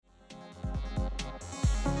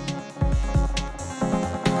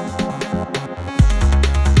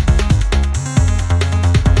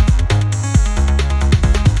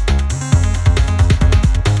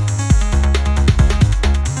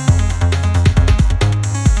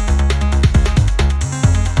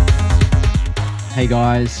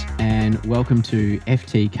guys, and welcome to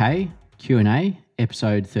FTK Q&A,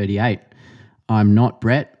 episode 38. I'm not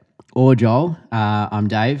Brett or Joel. I'm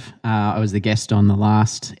Dave. I was the guest on the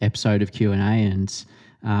last episode of Q&A, and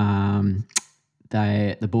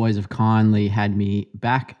the boys have kindly had me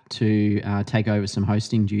back to take over some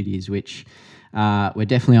hosting duties, which we're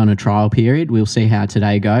definitely on a trial period. We'll see how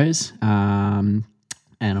today goes, and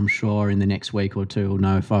I'm sure in the next week or two we'll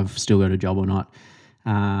know if I've still got a job or not.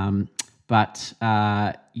 But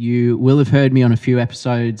you will have heard me on a few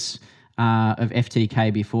episodes of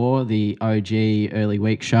FTK before, the OG early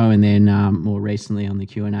week show, and then more recently on the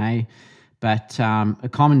Q&A. But a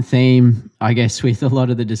common theme, I guess, with a lot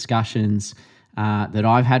of the discussions that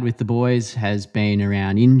I've had with the boys has been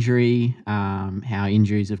around injury, how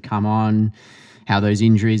injuries have come on, how those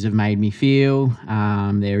injuries have made me feel,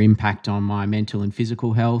 their impact on my mental and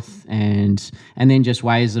physical health, and then just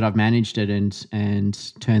ways that I've managed it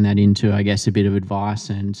and turn that into, I guess, a bit of advice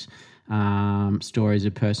and stories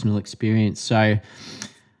of personal experience. So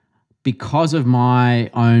because of my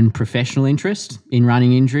own professional interest in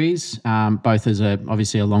running injuries, both as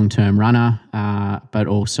obviously a long-term runner, but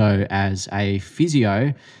also as a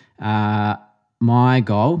physio, my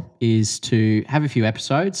goal is to have a few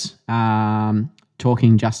episodes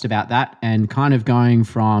talking just about that and kind of going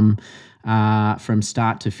from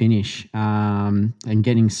start to finish and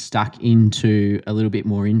getting stuck into a little bit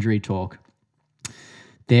more injury talk.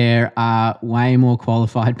 There are way more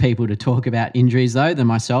qualified people to talk about injuries though than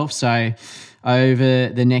myself. So over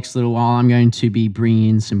the next little while, I'm going to be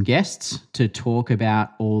bringing in some guests to talk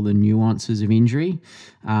about all the nuances of injury,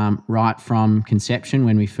 right from conception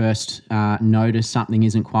when we first notice something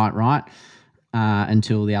isn't quite right,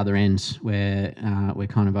 until the other end where we're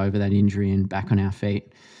kind of over that injury and back on our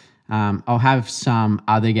feet. I'll have some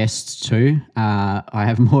other guests too. I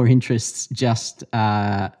have more interests just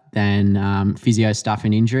than physio stuff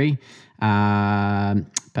and injury.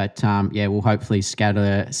 But we'll hopefully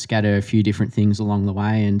scatter a few different things along the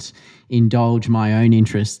way and indulge my own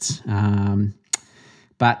interests.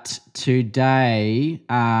 But today,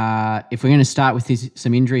 if we're going to start with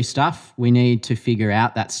some injury stuff, we need to figure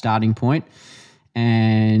out that starting point.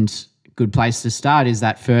 And good place to start is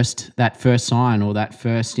that first sign or that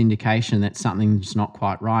first indication that something's not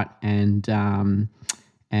quite right. And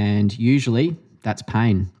usually that's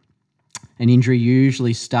pain. An injury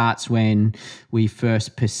usually starts when we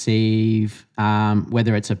first perceive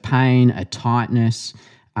whether it's a pain, a tightness,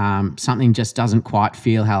 something just doesn't quite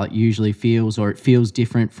feel how it usually feels, or it feels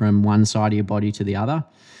different from one side of your body to the other.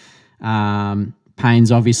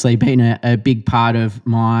 Pain's obviously been a big part of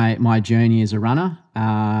my journey as a runner,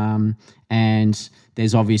 and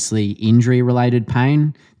there's obviously injury-related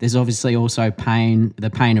pain. There's obviously also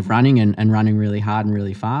the pain of running and running really hard and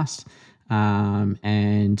really fast.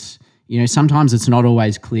 And sometimes it's not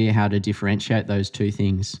always clear how to differentiate those two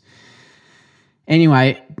things.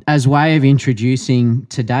 Anyway, as way of introducing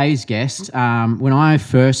today's guest, when I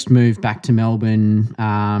first moved back to Melbourne,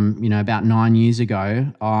 about 9 years ago,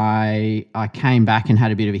 I came back and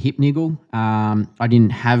had a bit of a hip niggle. I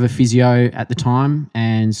didn't have a physio at the time,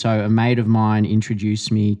 and so a mate of mine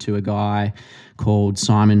introduced me to a guy called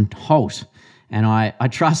Simon Holt. And I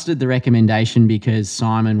trusted the recommendation because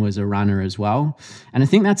Simon was a runner as well. And I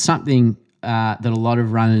think that's something that a lot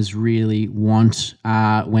of runners really want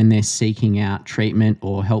when they're seeking out treatment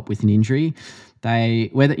or help with an injury.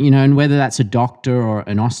 Whether that's a doctor or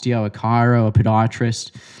an osteo, a chiro, a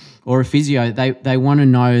podiatrist, or a physio, they want to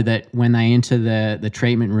know that when they enter the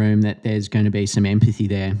treatment room that there's going to be some empathy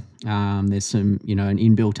there. There's some, an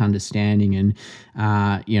inbuilt understanding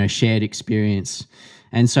and, shared experience.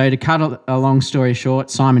 And so to cut a long story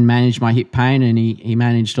short, Simon managed my hip pain, and he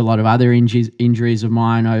managed a lot of other injuries of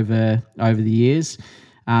mine over the years.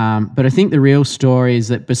 But I think the real story is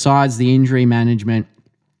that besides the injury management,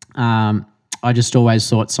 I just always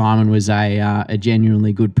thought Simon was a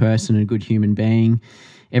genuinely good person and a good human being.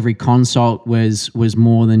 Every consult was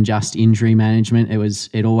more than just injury management.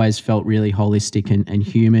 It always felt really holistic and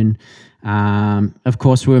human. Of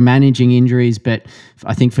course, we were managing injuries, but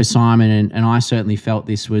I think for Simon, and I certainly felt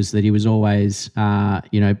this, was that he was always,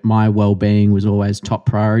 my well-being was always top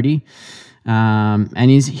priority.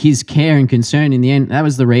 And his care and concern in the end, that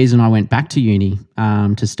was the reason I went back to uni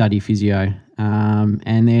to study physio.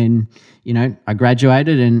 And then, I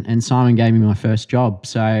graduated and Simon gave me my first job.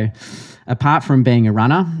 So apart from being a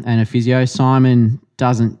runner and a physio, Simon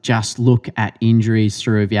doesn't just look at injuries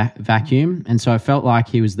through a vacuum. And so I felt like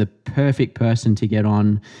he was the perfect person to get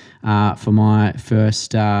on for my first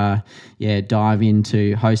dive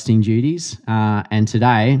into hosting duties. And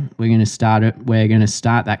today we're going to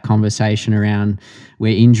start that conversation around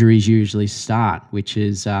where injuries usually start, which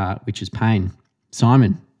is pain.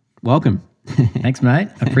 Simon, welcome. Thanks, mate.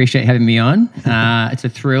 I appreciate having me on. It's a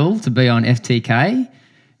thrill to be on FTK,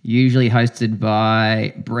 usually hosted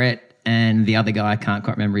by Brett and the other guy, I can't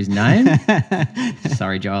quite remember his name.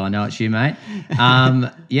 Sorry, Joel, I know it's you, mate.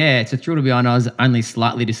 It's a thrill to be on. I was only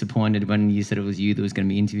slightly disappointed when you said it was you that was going to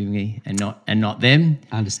be interviewing me and not them.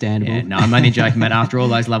 Understandable. Yeah, no, I'm only joking, mate. After all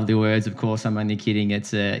those lovely words, of course, I'm only kidding.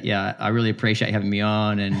 I really appreciate you having me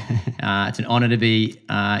on, and it's an honour to be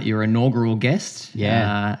your inaugural guest.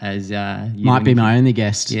 Yeah, you might be my only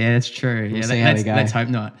guest. Yeah, that's true. We'll see how we go. Let's hope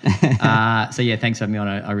not. Thanks for having me on.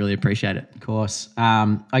 I really appreciate it. Of course.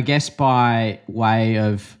 I guess by way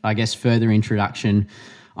of, further introduction,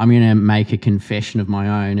 I'm going to make a confession of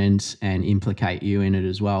my own and implicate you in it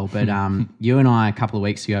as well. But you and I, a couple of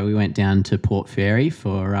weeks ago, we went down to Port Fairy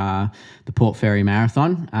for the Port Fairy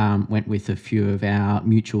Marathon. Went with a few of our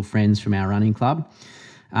mutual friends from our running club.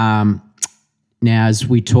 Now, as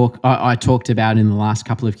I talked about in the last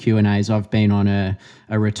couple of Q&As, I've been on a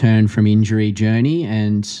return from injury journey,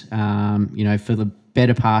 and for the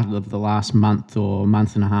better part of the last month or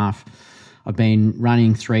month and a half, I've been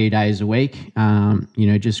running 3 days a week,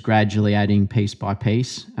 just gradually adding piece by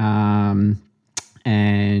piece. And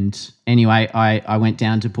anyway, I went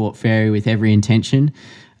down to Port Fairy with every intention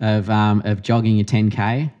of jogging a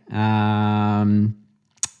 10K,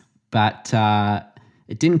 but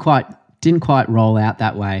it didn't quite roll out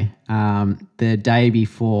that way. The day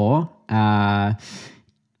before,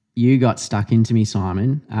 you got stuck into me,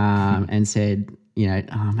 Simon, and said,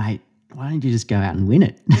 oh mate, why don't you just go out and win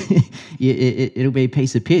it? It'll be a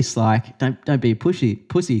piece of piss. Like, don't be a pussy.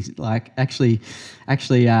 Like, actually,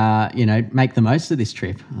 make the most of this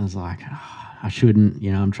trip. I was like, I shouldn't.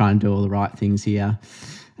 I'm trying to do all the right things here.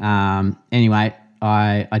 Anyway,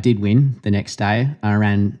 I did win the next day. I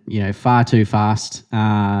ran, far too fast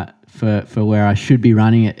for where I should be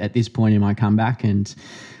running at this point in my comeback, and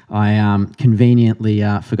I conveniently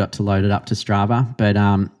forgot to load it up to Strava. But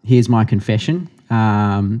here's my confession.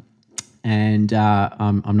 And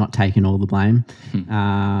I'm not taking all the blame.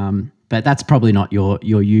 But that's probably not your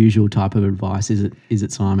usual type of advice, is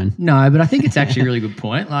it, Simon? No, but I think it's actually a really good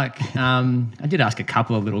point. Like, I did ask a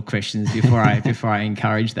couple of little questions before I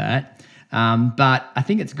encouraged that. But I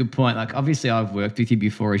think it's a good point. Like, obviously I've worked with you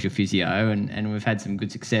before as your physio, and we've had some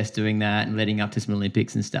good success doing that and leading up to some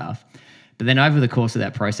Olympics and stuff. But then over the course of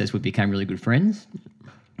that process, we became really good friends.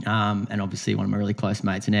 And obviously one of my really close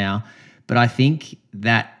mates now. But I think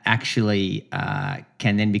that actually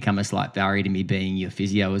can then become a slight barrier to me being your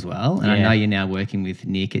physio as well. And I know you're now working with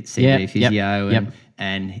Nick at CB Physio,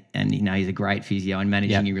 and he's a great physio and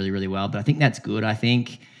managing you really, really well. But I think that's good. I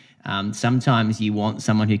think sometimes you want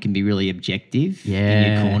someone who can be really objective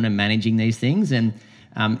in your corner managing these things. And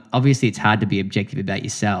obviously it's hard to be objective about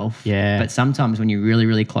yourself, but sometimes when you're really,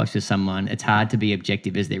 really close to someone, it's hard to be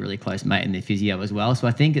objective as their really close mate and their physio as well. So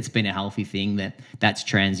I think it's been a healthy thing that's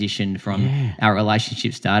transitioned from our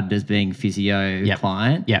relationship started as being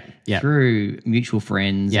physio-client through mutual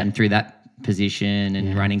friends and through that position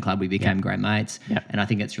and running club, we became great mates. And I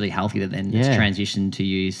think it's really healthy that then it's transitioned to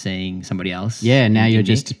you seeing somebody else. Yeah, now you're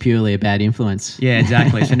just purely a bad influence. Yeah,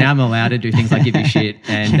 exactly. So now I'm allowed to do things like give you shit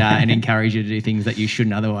and encourage you to do things that you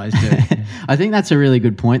shouldn't otherwise do. I think that's a really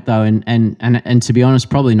good point though, and to be honest,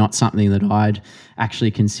 probably not something that I'd actually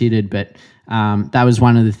considered, but that was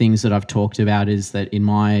one of the things that I've talked about, is that in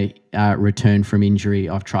my return from injury,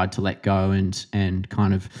 I've tried to let go and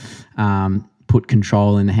kind of put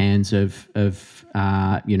control in the hands of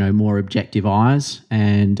more objective eyes,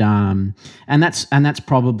 and that's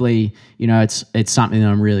probably, it's something that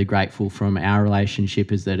I'm really grateful from our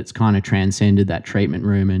relationship, is that it's kind of transcended that treatment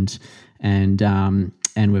room, and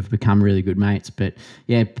we've become really good mates. But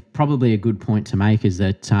yeah, probably a good point to make is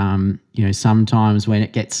that sometimes when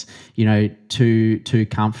it gets too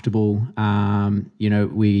comfortable,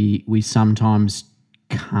 we sometimes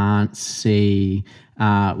can't see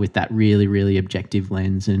with that really, really objective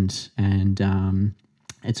lens, and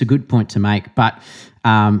it's a good point to make. But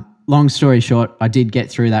long story short, I did get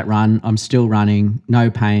through that run. I'm still running, no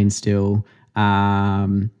pain still.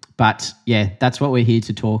 But yeah, that's what we're here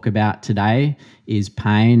to talk about today, is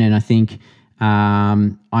pain. And I think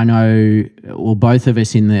I know, well, both of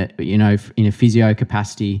us in a physio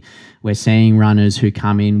capacity, we're seeing runners who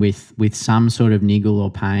come in with some sort of niggle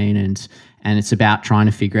or pain, and it's about trying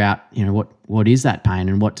to figure out, what is that pain,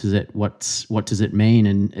 and what does it mean,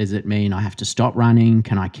 and does it mean I have to stop running?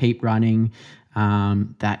 Can I keep running?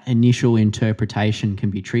 That initial interpretation can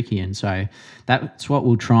be tricky, and so that's what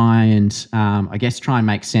we'll try and try and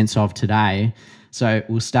make sense of today. So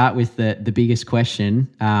we'll start with the biggest question.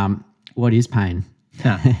 What is pain?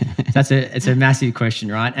 It's a massive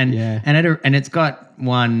question, right? And it's got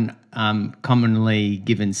one commonly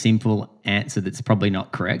given simple answer that's probably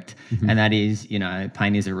not correct, and that is,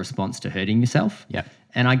 pain is a response to hurting yourself. Yep.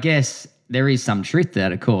 And I guess there is some truth to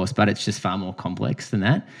that, of course, but it's just far more complex than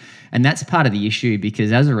that. And that's part of the issue,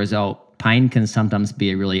 because as a result, pain can sometimes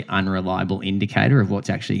be a really unreliable indicator of what's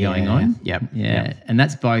actually going on. Yep. And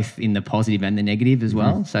that's both in the positive and the negative as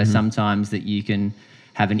well. So sometimes that you can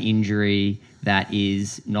have an injury that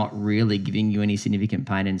is not really giving you any significant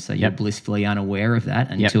pain, and so you're blissfully unaware of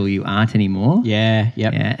that until you aren't anymore.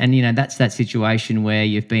 And that's that situation where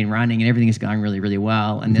you've been running and everything is going really, really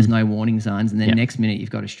well, and there's no warning signs, and then next minute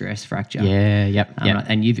you've got a stress fracture.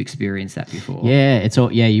 And you've experienced that before. It's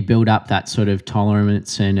all you build up that sort of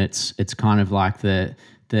tolerance, and it's kind of like the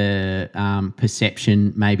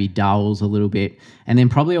perception maybe dulls a little bit. And then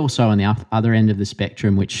probably also on the other end of the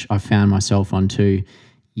spectrum, which I found myself on too,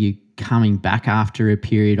 you coming back after a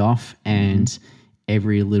period off, and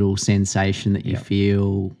every little sensation that you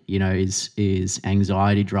feel, is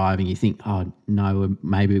anxiety driving. You think, oh no,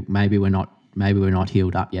 maybe we're not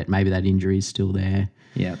healed up yet. Maybe that injury is still there.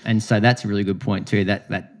 Yeah, and so that's a really good point too. That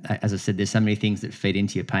as I said, there's so many things that feed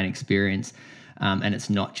into your pain experience. And it's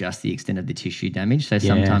not just the extent of the tissue damage. So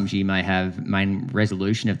sometimes you may have main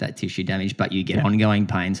resolution of that tissue damage, but you get ongoing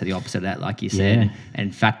pain. So the opposite of that, like you said,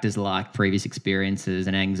 and factors like previous experiences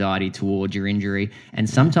and anxiety towards your injury. And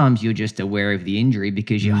sometimes you're just aware of the injury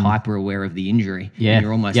because you're hyper aware of the injury. And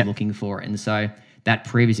you're almost looking for it. And so that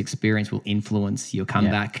previous experience will influence your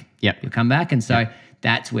comeback. Your comeback. And so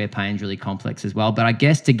that's where pain's really complex as well. But I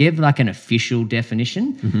guess to give like an official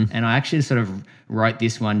definition, and I actually sort of wrote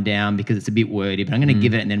this one down because it's a bit wordy, but I'm going to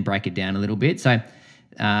give it and then break it down a little bit. So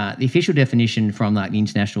the official definition from like the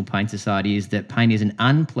International Pain Society is that pain is an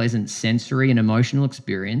unpleasant sensory and emotional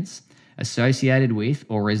experience associated with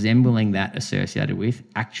or resembling that associated with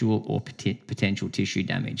actual or potential tissue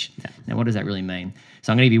damage. Now, what does that really mean?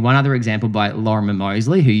 So I'm going to give you one other example by Lorimer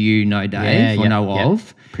Moseley, who you know, Dave,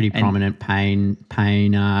 of. Pretty prominent pain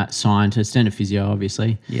scientist and a physio,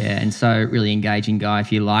 obviously. Yeah, and so really engaging guy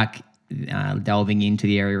if you like delving into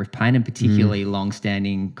the area of pain, and particularly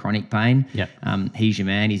long-standing chronic pain. He's your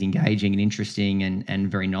man. He's engaging and interesting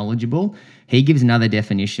and very knowledgeable. He gives another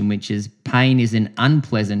definition, which is pain is an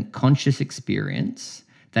unpleasant conscious experience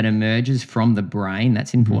that emerges from the brain,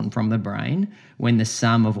 that's important, from the brain, when the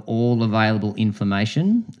sum of all available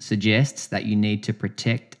information suggests that you need to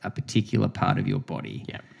protect a particular part of your body.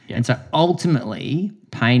 And so ultimately,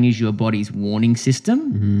 pain is your body's warning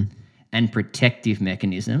system and protective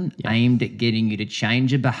mechanism aimed at getting you to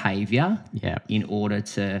change a behavior in order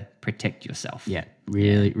to protect yourself.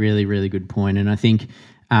 Really, really, really good point. And I think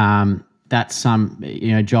that's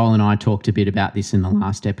Joel and I talked a bit about this in the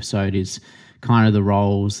last episode, is kind of the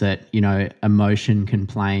roles that, emotion can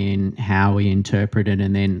play in how we interpret it,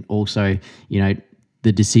 and then also,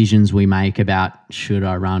 the decisions we make about should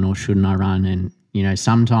I run or shouldn't I run. And,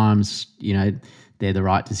 sometimes, they're the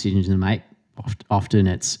right decisions to make. Often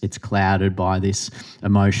it's clouded by this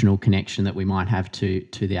emotional connection that we might have to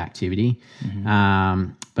the activity.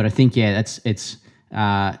 But I think,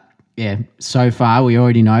 so far we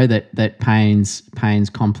already know that pain's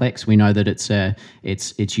complex. We know that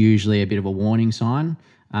it's usually a bit of a warning sign.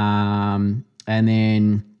 And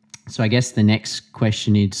then, so I guess the next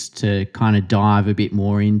question is to kind of dive a bit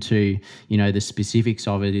more into, the specifics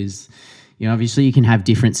of it is, obviously you can have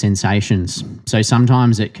different sensations. So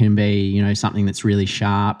sometimes it can be, something that's really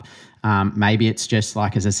sharp. Maybe it's just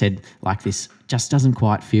like, as I said, like this just doesn't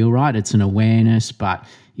quite feel right. It's an awareness, but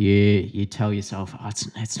you tell yourself, oh,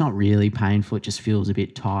 it's not really painful. It just feels a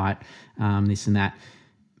bit tight, this and that.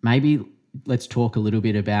 Maybe let's talk a little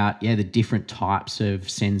bit about, the different types of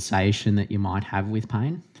sensation that you might have with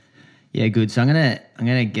pain. Yeah, good. So I'm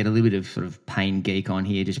gonna get a little bit of sort of pain geek on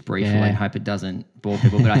here just briefly and hope it doesn't bore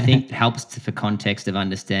people. But I think it helps for context of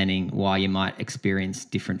understanding why you might experience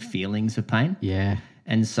different feelings of pain. Yeah.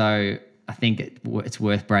 And so I think it's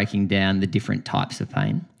worth breaking down the different types of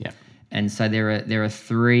pain. Yeah. And so there are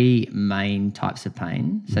three main types of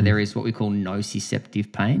pain. So there is what we call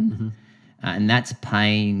nociceptive pain. And that's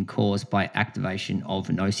pain caused by activation of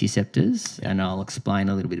nociceptors, and I'll explain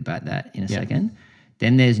a little bit about that in a second.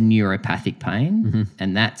 Then there's neuropathic pain,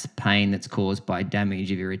 and that's pain that's caused by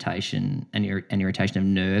damage of irritation and irritation of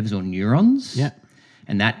nerves or neurons. Yeah.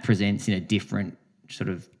 And that presents in a different sort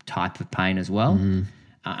of type of pain as well.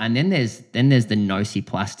 And then there's the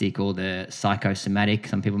nociplastic or the psychosomatic,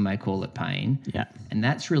 some people may call it pain. Yeah. And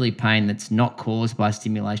that's really pain that's not caused by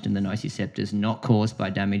stimulation of the nociceptors, not caused by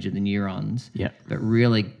damage of the neurons, but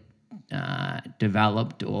really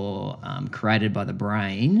developed or created by the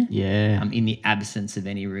brain in the absence of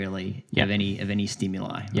any of any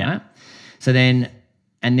stimuli. Right? So then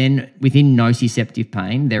within nociceptive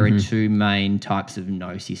pain, there are two main types of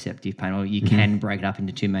nociceptive pain, or you can break it up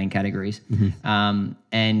into two main categories.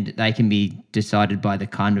 And they can be decided by the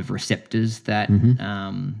kind of receptors that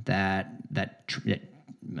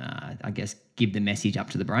I guess give the message up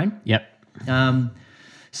to the brain.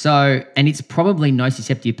 So, and it's probably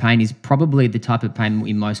nociceptive pain is probably the type of pain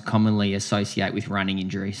we most commonly associate with running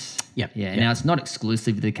injuries. Now, it's not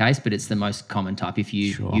exclusively the case, but it's the most common type. If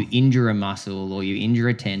you injure a muscle or you injure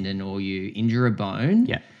a tendon or you injure a bone,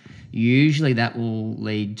 usually that will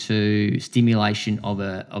lead to stimulation of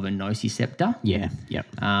a nociceptor.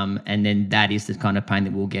 And then that is the kind of pain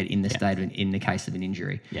that we'll get in the state of in the case of an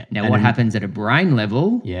injury. Now, what happens at a brain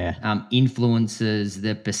level influences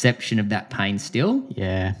the perception of that pain still.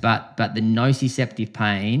 But the nociceptive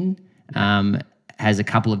pain has a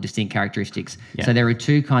couple of distinct characteristics. So there are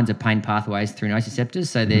two kinds of pain pathways through nociceptors.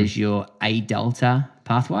 So there's your A delta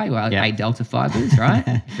pathway, A delta fibers, right?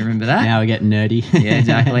 If you remember that. Now we're getting nerdy.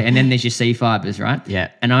 Exactly. And then there's your C fibers, right?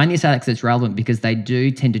 And I only say that because it's relevant because they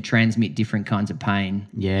do tend to transmit different kinds of pain.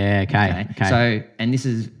 Okay.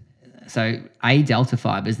 So A delta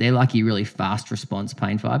fibers, they're like your really fast response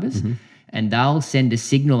pain fibers. And they'll send a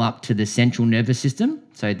signal up to the central nervous system,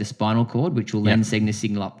 so the spinal cord, which will then send a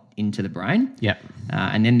signal up into the brain.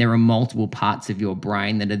 And then there are multiple parts of your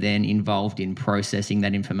brain that are then involved in processing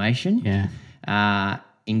that information.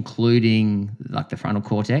 Including like the frontal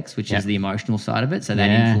cortex, which is the emotional side of it. So that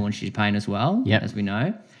influences pain as well, as we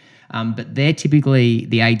know. But they're typically,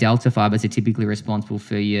 the A delta fibers are typically responsible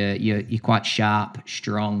for your quite sharp,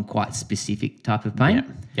 strong, quite specific type of pain.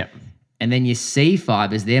 And then your C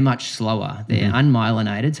fibers, they're much slower. They're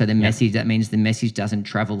unmyelinated, so that means the message doesn't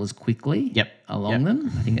travel as quickly along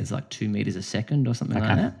them. I think it's like 2 meters a second or something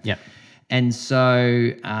like that. And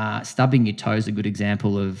so stubbing your toe is a good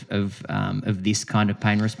example of this kind of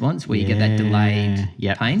pain response where you get that delayed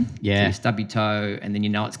pain. So you stub your toe and then you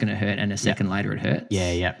know it's going to hurt and a second later it hurts.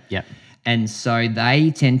 And so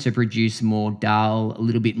they tend to produce more dull, a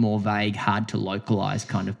little bit more vague, hard to localize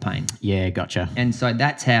kind of pain. Gotcha. And so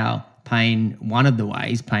that's how one of the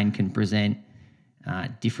ways pain can present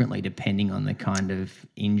differently depending on the kind of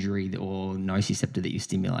injury or nociceptor that you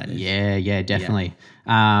stimulated. Definitely.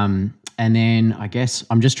 And then I guess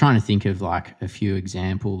I'm just trying to think of like a few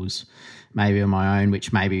examples maybe of my own,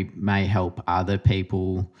 which maybe may help other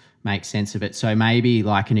people make sense of it. So maybe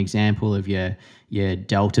like an example of your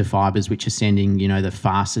delta fibers, which are sending, the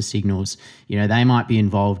faster signals, they might be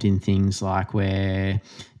involved in things like where,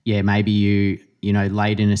 maybe you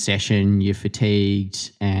late in a session, you're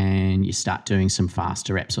fatigued and you start doing some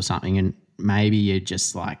faster reps or something, and maybe you're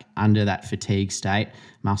just like under that fatigue state,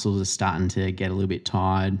 muscles are starting to get a little bit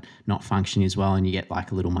tired, not functioning as well, and you get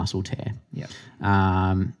like a little muscle tear.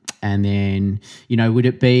 And then, would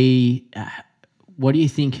it be, what do you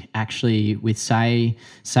think actually with say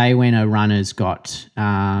when a runner's got,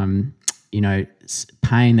 pain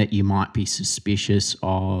that you might be suspicious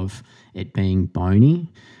of it being bony?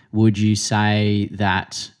 Would you say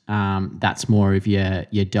that that's more of your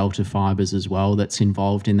delta fibers as well that's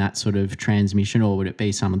involved in that sort of transmission, or would it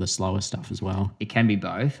be some of the slower stuff as well? It can be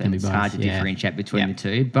both, and it's hard to differentiate between the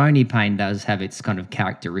two. Bony pain does have its kind of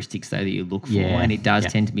characteristics, though, that you look for, and it does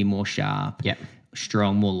tend to be more sharp,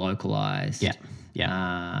 strong, more localized.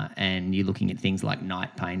 And you're looking at things like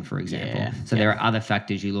night pain, for example. So there are other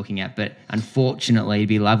factors you're looking at, but unfortunately, it'd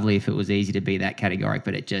be lovely if it was easy to be that categoric,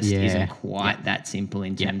 but it just isn't quite that simple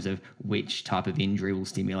in terms of which type of injury will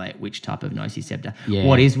stimulate which type of nociceptor.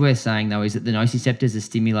 What is worth saying, though, is that the nociceptors are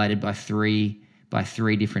stimulated by three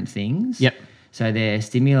different things. So they're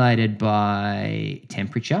stimulated by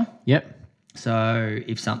temperature. So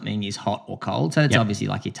if something is hot or cold, so that's obviously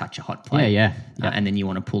like you touch a hot plate, and then you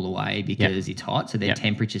want to pull away because it's hot, so they're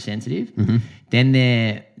temperature sensitive. Then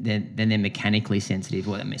they're mechanically sensitive.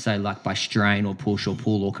 What that means, so like by strain or push or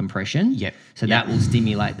pull or compression. So that will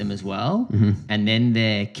stimulate them as well, and then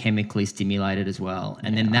they're chemically stimulated as well,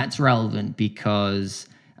 and then that's relevant because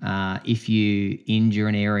if you injure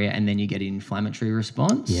an area and then you get an inflammatory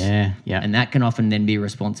response. Yeah. And that can often then be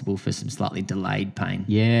responsible for some slightly delayed pain.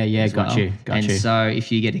 Yeah. Got you. And so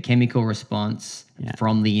if you get a chemical response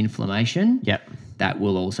from the inflammation, that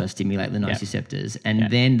will also stimulate the nociceptors. And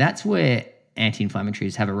then that's where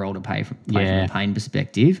anti-inflammatories have a role to play from a pain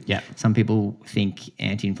perspective. Some people think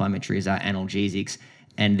anti-inflammatories are analgesics,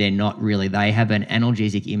 and they're not really. They have an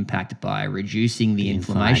analgesic impact by reducing the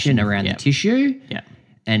inflammation around the tissue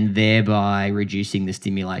and thereby reducing the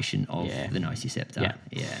stimulation of the nociceptor.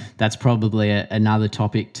 That's probably another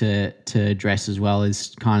topic to address as well,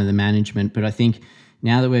 is kind of the management. But I think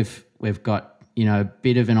now that we've got, a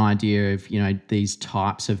bit of an idea of, these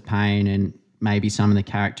types of pain and maybe some of the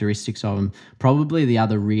characteristics of them, probably the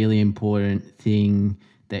other really important thing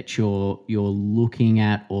that you're looking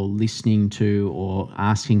at or listening to or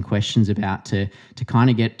asking questions about to kind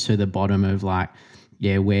of get to the bottom of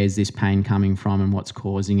where's this pain coming from and what's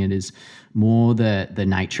causing it, is more the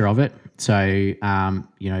nature of it. So,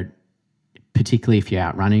 particularly if you're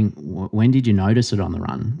out running, when did you notice it on the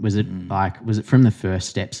run? Was it from the first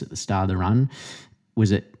steps at the start of the run?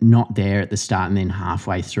 Was it not there at the start and then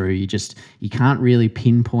halfway through? You can't really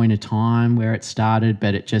pinpoint a time where it started,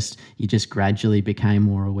 but you just gradually became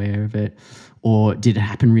more aware of it. Or did it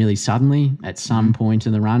happen really suddenly at some point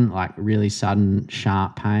in the run, like really sudden,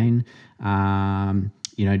 sharp pain?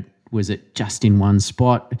 Was it just in one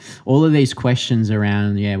spot? All of these questions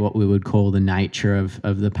around, what we would call the nature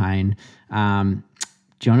of the pain. Do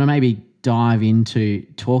you want to maybe dive into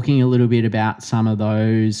talking a little bit about some of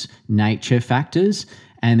those nature factors,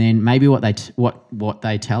 and then maybe what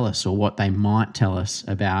they tell us or what they might tell us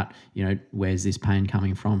about, where's this pain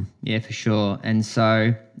coming from? Yeah, for sure. And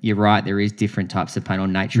so you're right, there is different types of pain or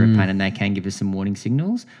nature of pain, and they can give us some warning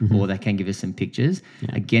signals or they can give us some pictures.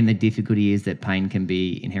 Again, the difficulty is that pain can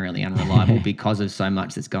be inherently unreliable because of so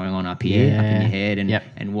much that's going on up here, up in your head,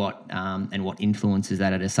 and what influences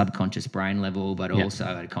that at a subconscious brain level, but also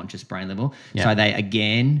at a conscious brain level. So they,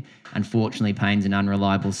 again, unfortunately, pain's an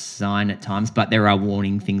unreliable sign at times, but there are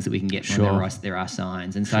warning things that we can get from there are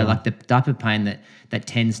signs. And so like the type of pain that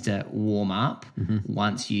tends to warm up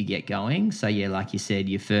once you get going. So like you said,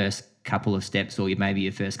 your first couple of steps or maybe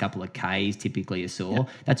your first couple of Ks typically are sore.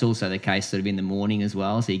 That's also the case sort of in the morning as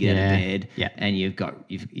well. So you get out of bed and you've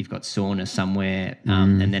got soreness somewhere,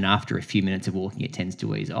 and then after a few minutes of walking, it tends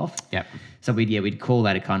to ease off. So we'd call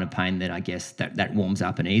that a kind of pain that I guess that warms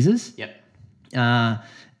up and eases.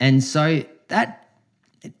 And so that,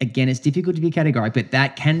 again, it's difficult to be categorical, but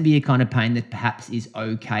that can be a kind of pain that perhaps is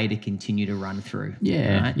okay to continue to run through.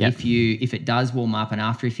 Right? If it does warm up and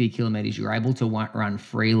after a few kilometres you're able to run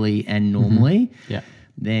freely and normally,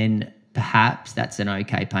 then perhaps that's an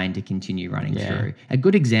okay pain to continue running through. A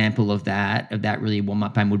good example of that really warm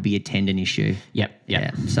up pain would be a tendon issue.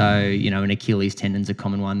 So, an Achilles tendon's a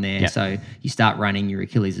common one there. So you start running, your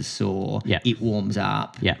Achilles is sore, it warms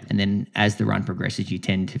up, and then as the run progresses, you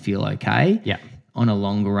tend to feel okay. On a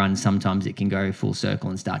longer run, sometimes it can go full circle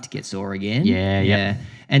and start to get sore again.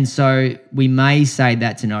 And so we may say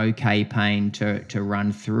that's an okay pain to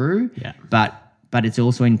run through, but it's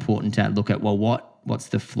also important to look at, what's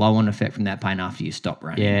the flow-on effect from that pain after you stop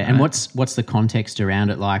running? Right? And what's the context around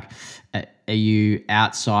it? Like, are you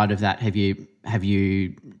outside of that? Have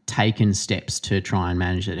you taken steps to try and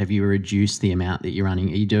manage it? Have you reduced the amount that you're running?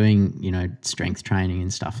 Are you doing, strength training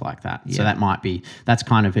and stuff like that? So that's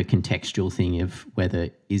kind of a contextual thing of whether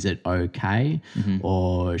is it okay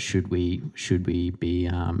or should we be,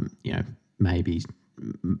 maybe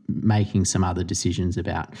making some other decisions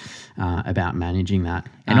about managing that.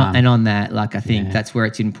 And on that, I think that's where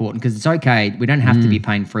it's important, because it's okay. We don't have to be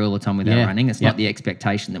pain-free all the time without running. It's not the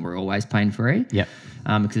expectation that we're always pain-free.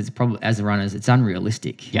 Because it's probably, as runners, it's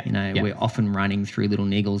unrealistic. We're often running through little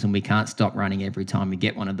niggles and we can't stop running every time we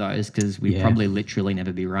get one of those, because we'd probably literally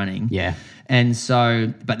never be running. And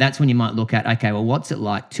so, but that's when you might look at, okay, well, what's it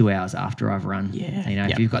like 2 hours after I've run?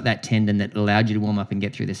 If you've got that tendon that allowed you to warm up and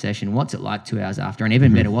get through the session, what's it like 2 hours after? And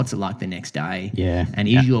even better, what's it like the next day? And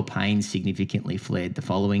is your pain significantly flared the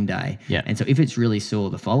following day? And so if it's really sore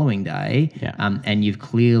the following day, and you've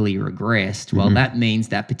clearly regressed, well, that means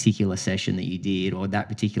that particular session that you did or that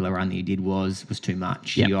particular run that you did was too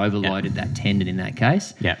much. You overloaded that tendon in that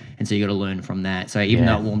case. And so you got to learn from that. So even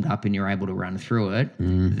though it warmed up and you're able to run through it,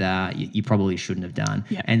 that you probably shouldn't have done.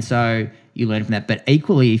 And so you learn from that. But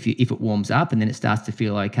equally, if it warms up and then it starts to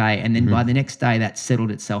feel okay, and then by the next day that's settled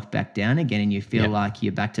itself back down again and you feel like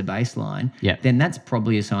you're back to baseline, then that's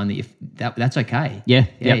probably a sign that that's okay.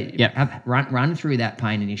 Run through that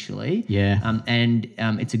pain initially. And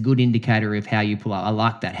it's a good indicator of how you pull up. I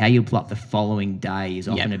like that. How you pull up the following day is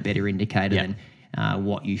often a better indicator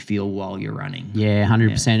what you feel while you're running. Yeah,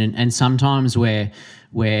 100%. And sometimes when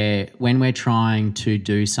we're trying to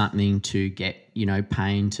do something to get,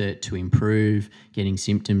 pain to improve, getting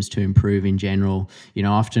symptoms to improve in general,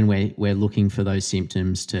 often we're looking for those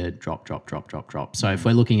symptoms to drop. So if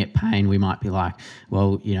we're looking at pain, we might be like,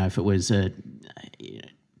 well, if it was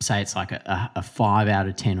say it's like a 5 out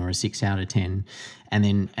of 10 or a 6 out of 10,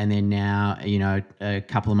 and then now, a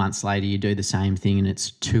couple of months later you do the same thing and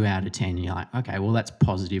it's 2 out of 10, and you're like, okay, well, that's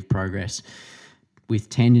positive progress. With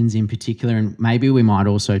tendons in particular, and maybe we might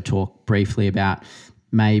also talk briefly about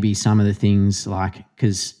maybe some of the things like,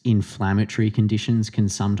 because inflammatory conditions can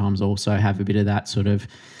sometimes also have a bit of that sort of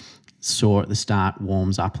sore at the start,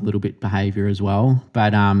 warms up a little bit behavior as well.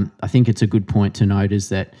 But I think it's a good point to note is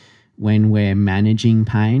that when we're managing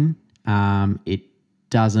pain, it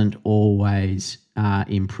doesn't always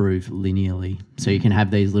improve linearly. So you can have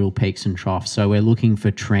these little peaks and troughs. So we're looking for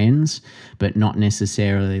trends, but not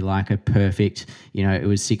necessarily like a perfect, it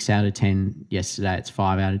was 6 out of 10 yesterday, it's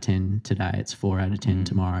 5 out of 10 today, it's 4 out of 10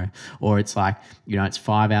 tomorrow. Or it's like, it's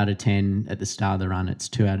 5 out of 10 at the start of the run, it's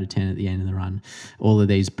 2 out of 10 at the end of the run. All of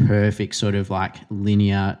these perfect sort of like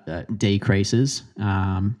linear decreases,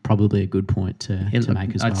 probably a good point to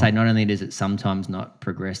make as well. I'd say not only does it sometimes not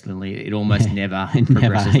progress linearly, it almost never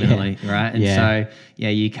progresses linearly, right? And so,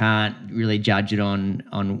 you can't really judge it on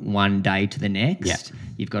one day to the next. Yeah.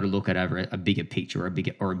 You've got to look at over a bigger picture or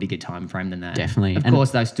a bigger time frame than that. Definitely. Of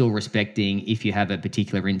course, though, still respecting if you have a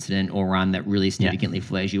particular incident or run that really significantly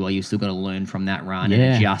flares you, well, you've still got to learn from that run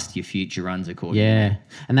and adjust your future runs accordingly. Yeah,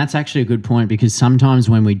 and that's actually a good point, because sometimes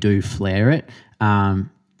when we do flare it,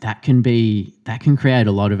 that can create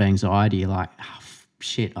a lot of anxiety. Like,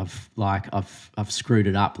 shit, I've screwed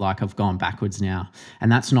it up, like I've gone backwards now.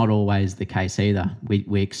 And that's not always the case either.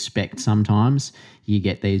 We expect sometimes you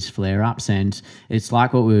get these flare-ups, and it's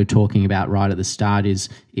like what we were talking about right at the start is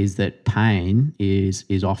that pain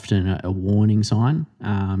is often a warning sign.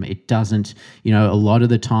 It doesn't, a lot of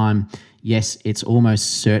the time, yes, it's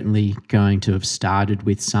almost certainly going to have started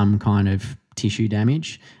with some kind of tissue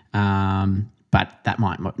damage, but that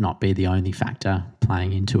might not be the only factor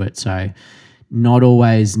playing into it. So not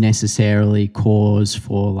always necessarily cause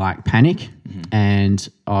for like panic and,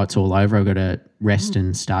 it's all over, I've got to rest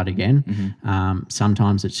and start again.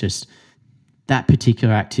 Sometimes it's just that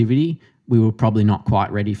particular activity, we were probably not quite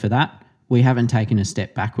ready for that. We haven't taken a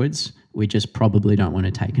step backwards. We just probably don't want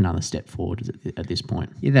to take another step forward at this point.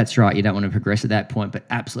 Yeah, that's right. You don't want to progress at that point. But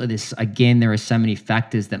absolutely, there are so many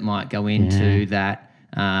factors that might go into that.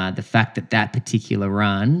 The fact that particular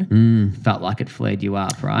run felt like it flared you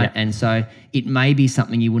up, right? Yep. And so it may be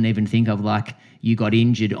something you wouldn't even think of, like you got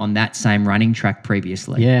injured on that same running track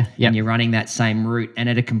previously. Yeah. Yep. And you're running that same route, and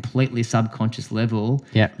at a completely subconscious level,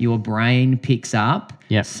 yep, your brain picks up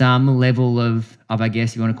some level of, I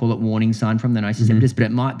guess you want to call it warning sign from the nociceptors, but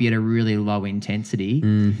it might be at a really low intensity.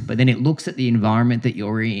 But then it looks at the environment that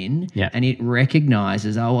you're in and it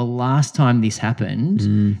recognizes, oh, well, last time this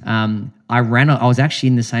happened, I was actually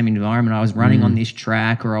in the same environment. I was running on this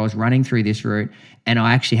track, or I was running through this route, and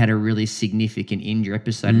I actually had a really significant injury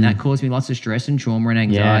episode, and that caused me lots of stress and trauma and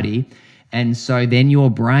anxiety. And so then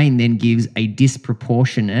your brain then gives a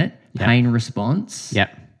disproportionate pain response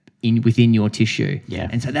within your tissue.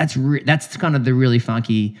 And so that's kind of the really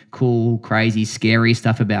funky, cool, crazy, scary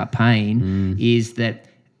stuff about pain is that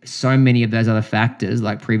so many of those other factors,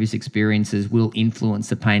 like previous experiences, will influence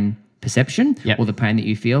the pain perception or the pain that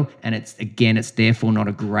you feel. And it's therefore not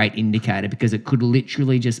a great indicator, because it could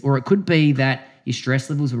literally it could be that your stress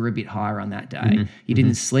levels were a bit higher on that day. You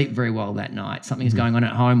didn't sleep very well that night. Something is going on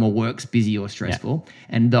at home, or work's busy or stressful.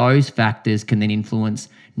 And those factors can then influence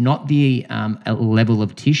not the level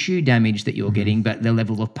of tissue damage that you're getting, but the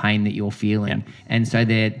level of pain that you're feeling. And so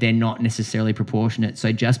they're not necessarily proportionate.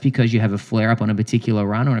 So just because you have a flare-up on a particular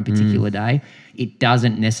run or on a particular day, it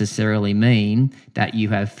doesn't necessarily mean that you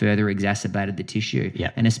have further exacerbated the tissue.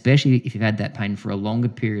 And especially if you've had that pain for a longer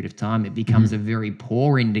period of time, it becomes a very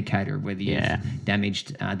poor indicator of whether you've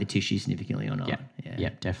damaged the tissue significantly or not.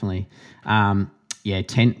 Definitely.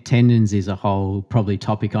 Tendons is a whole probably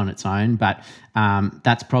topic on its own, but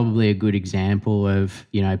that's probably a good example of,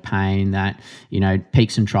 pain that,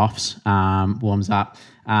 peaks and troughs, warms up.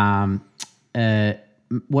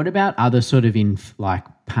 What about other sort of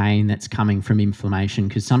pain that's coming from inflammation?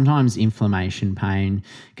 Because sometimes inflammation pain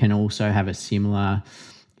can also have a similar,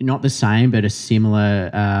 not the same, but a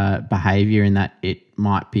similar behavior, in that it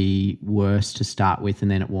might be worse to start with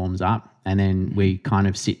and then it warms up. And then we kind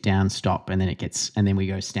of sit down, stop, and then we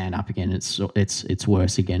go stand up again. It's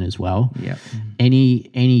worse again as well. Yeah.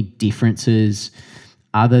 Any differences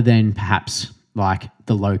other than perhaps like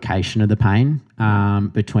the location of the pain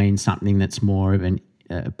between something that's more of an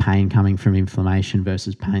pain coming from inflammation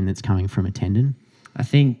versus pain that's coming from a tendon? I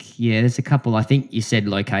think, there's a couple. I think you said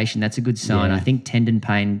location. That's a good sign. Yeah. I think tendon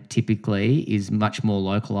pain typically is much more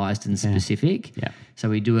localized and specific. Yeah. So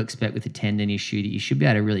we do expect with a tendon issue that you should be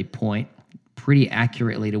able to really point pretty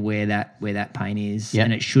accurately to where that pain is,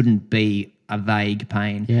 and it shouldn't be a vague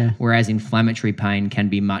pain. Yeah. Whereas inflammatory pain can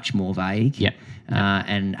be much more vague. Yeah.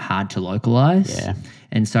 And hard to localize. Yeah.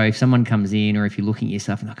 And so if someone comes in, or if you're looking at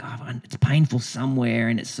yourself and like, oh, it's painful somewhere,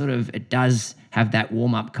 and it does have that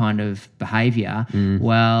warm-up kind of behavior,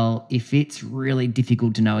 well, if it's really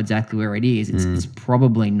difficult to know exactly where it is, it's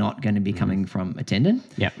probably not going to be coming from a tendon.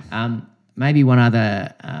 Yep. Maybe one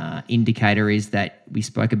other indicator is that we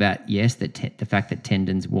spoke about, the fact that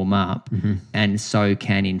tendons warm up, and so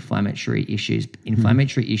can inflammatory issues.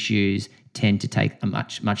 Inflammatory issues tend to take a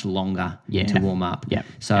much longer to warm up. Yep.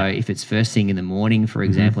 So if it's first thing in the morning, for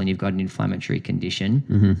example, and you've got an inflammatory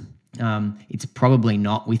condition, it's probably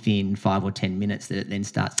not within 5 or 10 minutes that it then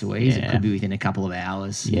starts to ease. It could be within a couple of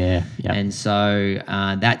hours. Yeah. Yep. And so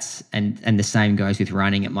that's and the same goes with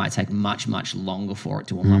running. It might take much longer for it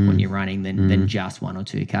to warm up when you're running than just 1 or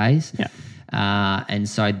 2 Ks. Yeah. And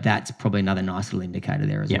so that's probably another nice little indicator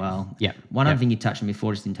there as well. Yeah. One other thing you touched on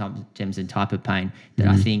before, just in terms of type of pain, that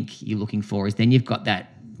I think you're looking for is then you've got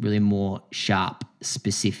that really more sharp,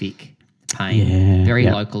 specific pain, very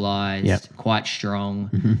localized, quite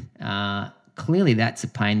strong. Clearly, that's a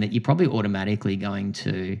pain that you're probably automatically going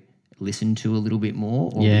to listen to a little bit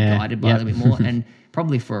more or be guided by a little bit more, and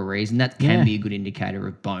probably for a reason. That can be a good indicator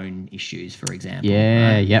of bone issues, for example.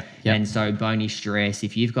 Yeah, right? yep. And so bony stress,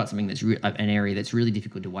 if you've got something that's an area that's really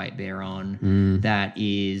difficult to weight bear on, that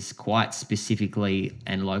is quite specifically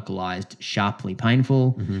and localized, sharply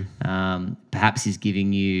painful, perhaps is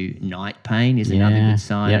giving you night pain is another good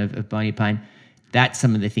sign of bony pain. That's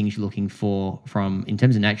some of the things you're looking for in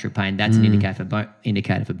terms of nature of pain. That's an indicator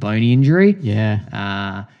for bony injury.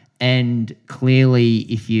 Yeah. And clearly,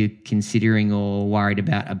 if you're considering or worried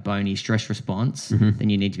about a bony stress response,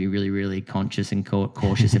 then you need to be really, really conscious and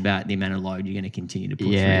cautious about the amount of load you're going to continue to put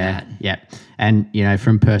through that. Yeah. And,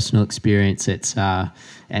 from personal experience, it's,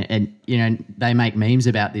 and they make memes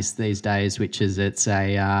about this these days, which is it's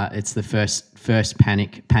the first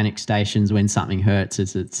panic stations when something hurts.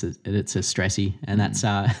 It's a stressy, and that's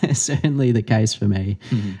certainly the case for me.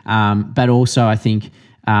 But also, I think,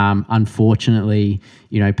 unfortunately,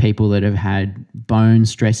 people that have had bone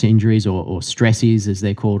stress injuries or stresses, as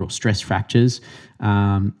they're called, or stress fractures,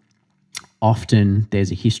 often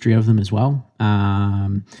there's a history of them as well.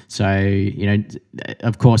 So,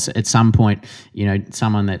 of course, at some point,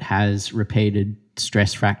 someone that has repeated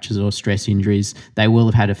stress fractures or stress injuries, they will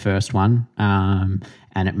have had a first one, and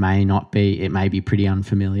it may be pretty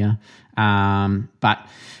unfamiliar. But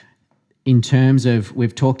in terms of,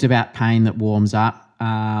 we've talked about pain that warms up,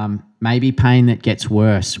 maybe pain that gets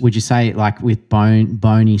worse. Would you say, like with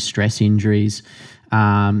bony stress injuries,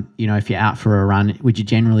 if you're out for a run, would you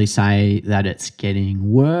generally say that it's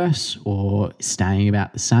getting worse or staying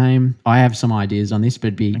about the same? I have some ideas on this,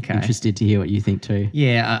 but be interested to hear what you think too.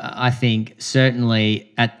 Yeah, I think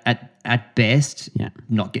certainly at best,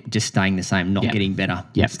 just staying the same, not getting better,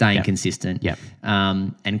 staying consistent,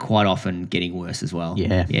 and quite often getting worse as well.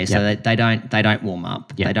 So they don't warm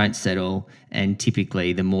up, they don't settle, and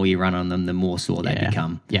typically the more you run on them, the more sore they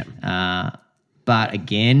become. But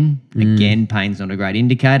again, pain's not a great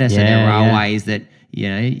indicator. So there are ways that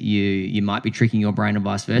you might be tricking your brain or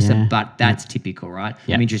vice versa, but that's typical, right?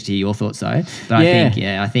 I'm interested to hear your thoughts though. But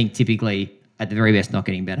I think typically, at the very best, not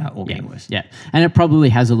getting better or getting worse. Yeah, and it probably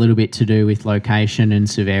has a little bit to do with location and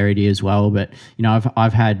severity as well. But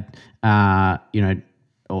I've had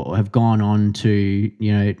or have gone on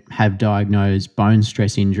to have diagnosed bone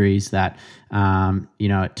stress injuries that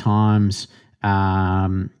at times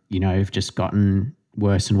have just gotten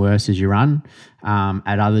worse and worse as you run.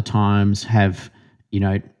 At other times have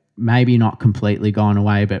maybe not completely gone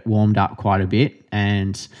away, but warmed up quite a bit.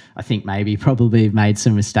 And I think maybe probably made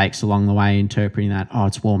some mistakes along the way interpreting that,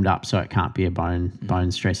 it's warmed up, so it can't be a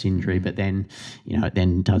bone stress injury. But then, it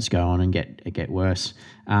then does go on and get worse.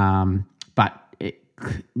 But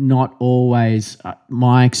not always,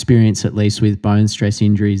 my experience at least with bone stress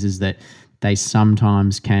injuries is that they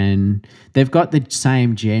sometimes they've got the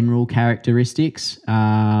same general characteristics,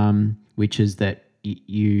 which is that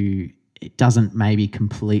it doesn't maybe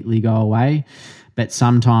completely go away, but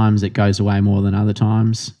sometimes it goes away more than other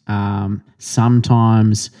times.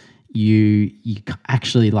 Sometimes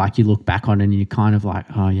actually, like, you look back on it and you're kind of like,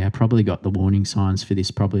 oh yeah, I probably got the warning signs for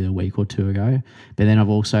this probably a week or two ago. But then I've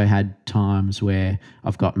also had times where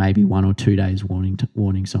I've got maybe 1 or 2 days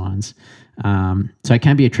warning signs. So it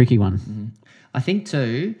can be a tricky one. I think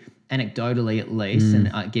too, anecdotally at least, and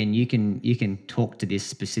again, you can talk to this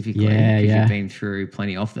specifically because you've been through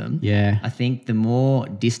plenty of them. Yeah. I think the more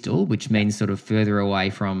distal, which means sort of further away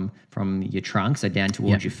from your trunk, so down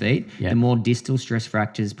towards your feet, the more distal stress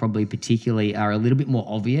fractures probably particularly are a little bit more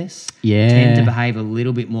obvious. Yeah. Tend to behave a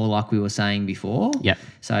little bit more like we were saying before. Yep.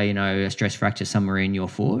 So, a stress fracture somewhere in your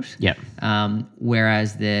foot. Yep.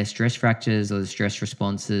 Whereas the stress fractures or the stress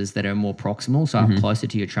responses that are more proximal, so up closer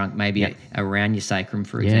to your trunk, maybe around your sacrum,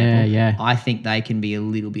 for example, I think they can be a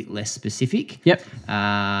little bit less specific. Yep.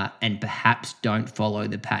 And perhaps don't follow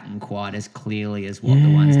the pattern quite as clearly as what the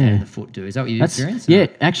ones down the foot do. Is that what you experienced? Yeah,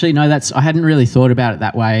 actually, no, I hadn't really thought about it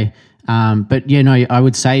that way. But yeah, no, I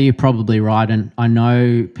would say you're probably right. And I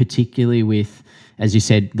know particularly with, as you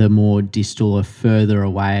said, the more distal or further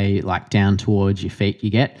away, like down towards your feet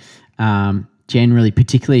you get, generally,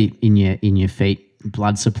 particularly in your feet,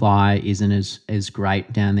 blood supply isn't as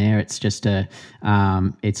great down there. It's just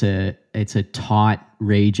it's a tight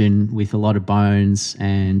region with a lot of bones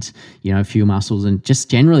and, a few muscles and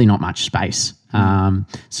just generally not much space.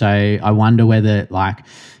 So I wonder whether, like,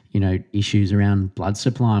 issues around blood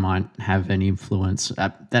supply might have an influence.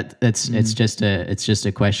 It's just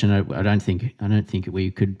a question. I don't think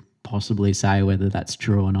we could possibly say whether that's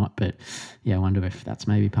true or not, but yeah, I wonder if that's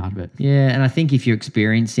maybe part of it. Yeah, and I think if you're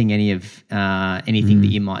experiencing any of anything that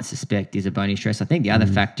you might suspect is a bony stress, I think the other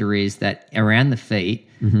factor is that around the feet,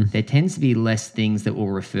 there tends to be less things that will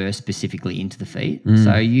refer specifically into the feet.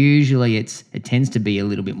 So usually it tends to be a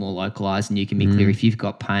little bit more localized, and you can be clear if you've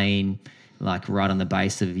got pain like right on the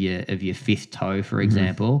base of your fifth toe, for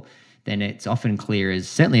example, then it's often clear,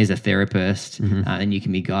 certainly as a therapist, and you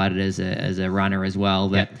can be guided as a runner as well,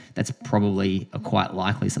 that's probably quite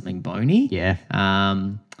likely something bony. Yeah.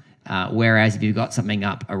 Whereas if you've got something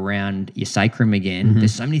up around your sacrum again,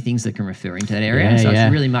 there's so many things that can refer into that area.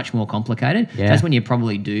 It's really much more complicated. Yeah. That's when you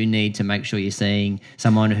probably do need to make sure you're seeing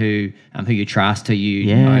someone who you trust, who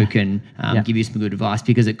you know can give you some good advice,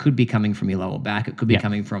 because it could be coming from your lower back. It could be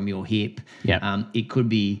coming from your hip. It could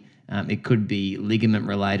be ligament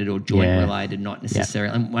related or joint related, not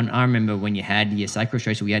necessarily. And when I remember when you had your sacral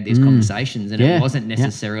stress, we had these conversations, and it wasn't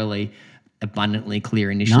necessarily abundantly clear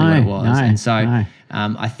initially what it was. And so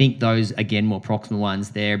I think those, again, more proximal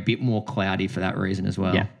ones, they're a bit more cloudy for that reason as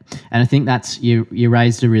well. Yeah. And I think that's, you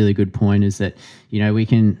raised a really good point, is that, we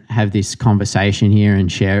can have this conversation here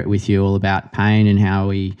and share it with you all about pain and how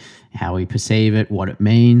we perceive it, what it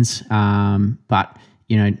means. But,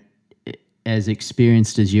 as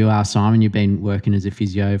experienced as you are, Simon, you've been working as a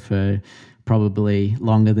physio for probably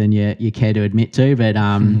longer than you care to admit to, but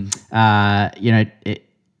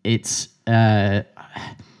it's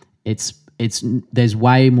there's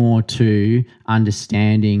way more to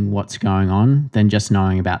understanding what's going on than just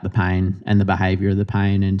knowing about the pain and the behavior of the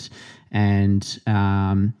pain, and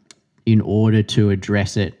in order to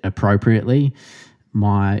address it appropriately,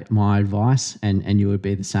 my advice, and you would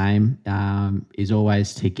be the same, is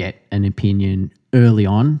always to get an opinion early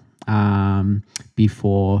on,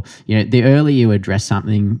 before, the earlier you address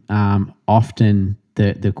something, often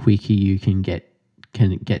the quicker you can get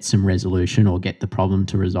some resolution or get the problem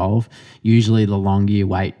to resolve. Usually the longer you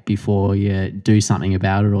wait before you do something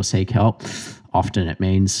about it or seek help, often it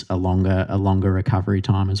means a longer recovery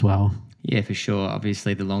time as well. Yeah, for sure.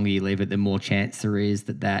 Obviously, the longer you leave it, the more chance there is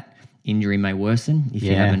that injury may worsen if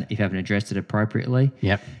you haven't addressed it appropriately.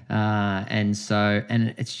 Yep. And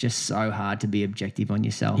it's just so hard to be objective on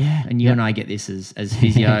yourself. Yeah. And you and I get this as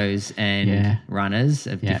physios and runners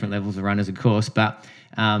of different levels of runners, of course, but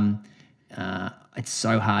it's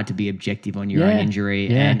so hard to be objective on your own injury,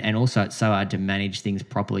 and also it's so hard to manage things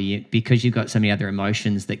properly because you've got so many other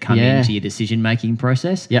emotions that come into your decision-making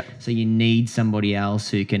process. Yep. So you need somebody else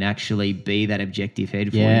who can actually be that objective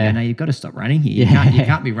head for you. No, you've got to stop running here. You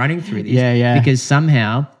can't be running through this. Because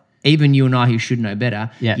somehow, even you and I who should know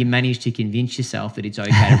better, you manage to convince yourself that it's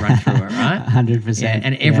okay to run through it, right? 100%. Yeah,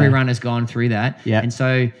 and every runner's gone through that. Yeah. And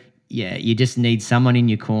so you just need someone in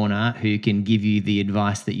your corner who can give you the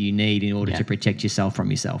advice that you need in order to protect yourself from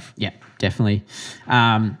yourself. Yeah, definitely.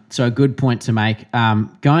 So a good point to make.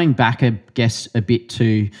 Going back, I guess, a bit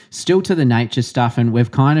still to the nature stuff, and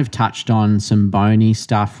we've kind of touched on some bony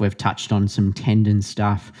stuff. We've touched on some tendon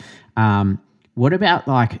stuff. What about,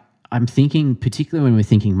 like, I'm thinking, particularly when we're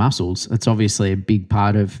thinking muscles, it's obviously a big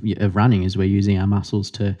part of running, is we're using our muscles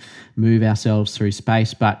to move ourselves through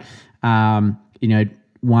space. But,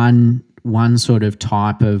 one one sort of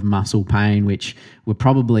type of muscle pain, which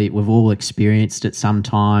we've all experienced at some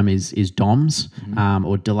time, is DOMS,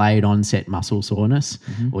 or delayed onset muscle soreness,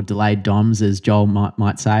 or delayed DOMS, as Joel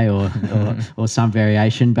might say, or some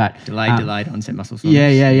variation. But delayed onset muscle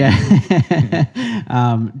soreness.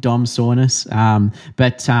 DOMS soreness.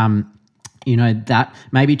 That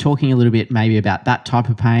maybe talking a little bit maybe about that type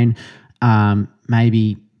of pain,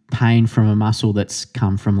 maybe pain from a muscle that's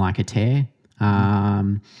come from like a tear.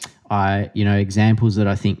 Examples that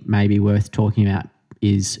I think may be worth talking about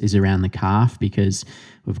is around the calf, because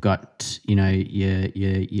we've got,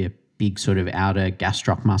 your big sort of outer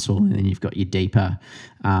gastroc muscle, and then you've got your deeper,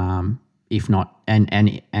 if not,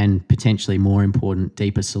 and potentially more important,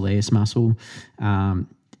 deeper soleus muscle.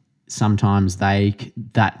 Sometimes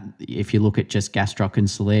if you look at just gastroc and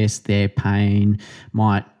soleus, their pain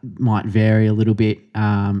might vary a little bit.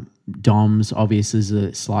 DOMS obviously is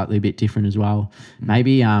a slightly bit different as well.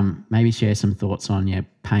 Maybe share some thoughts on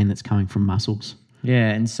pain that's coming from muscles.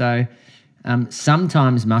 Yeah, and so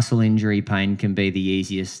sometimes muscle injury pain can be the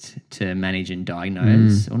easiest to manage and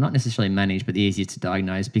diagnose, or not necessarily manage, but the easiest to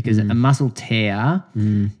diagnose, because a muscle tear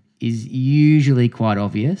is usually quite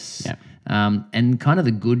obvious. Yep. And kind of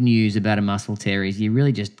the good news about a muscle tear is you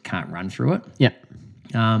really just can't run through it. Yep.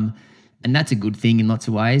 And that's a good thing in lots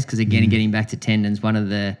of ways, because again, getting back to tendons, one of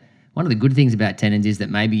the good things about tendons is that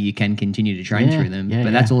maybe you can continue to train through them,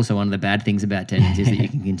 but that's also one of the bad things about tendons is that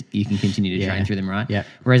you can continue to train through them, right? Yep.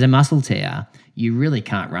 Whereas a muscle tear, you really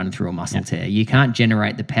can't run through a muscle tear. You can't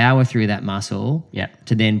generate the power through that muscle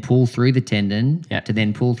to then pull through the tendon, to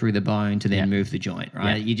then pull through the bone, to then move the joint,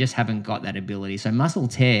 right? You just haven't got that ability. So muscle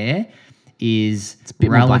tear is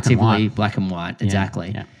relatively black and white.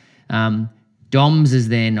 Exactly. Yeah. DOMS is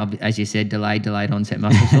then, as you said, delayed onset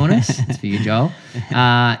muscle soreness. It's for you, Joel.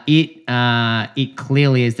 It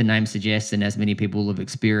clearly, as the name suggests, and as many people have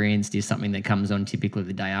experienced, is something that comes on typically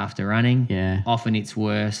the day after running. Yeah. Often it's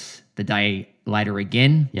worse the day later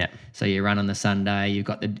again. Yeah. So you run on the Sunday, you've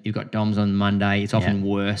got DOMS on Monday. It's often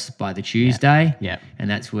worse by the Tuesday. Yeah. And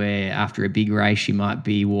that's where after a big race you might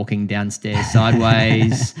be walking downstairs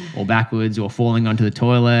sideways or backwards or falling onto the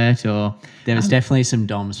toilet or there was definitely some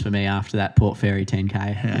DOMS for me after that Port Fairy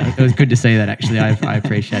 10K. It was good to see that, actually. I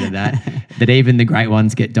appreciated that. That even the great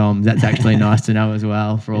ones get DOMS. That's actually nice to know as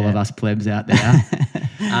well for all of us plebs out there.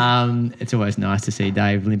 It's always nice to see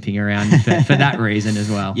Dave limping around for that reason as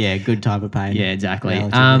well. Yeah, good type of pain. Yeah, exactly.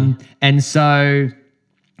 And so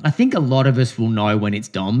I think a lot of us will know when it's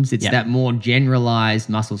DOMS. It's that more generalized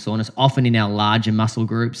muscle soreness, often in our larger muscle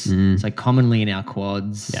groups. So commonly in our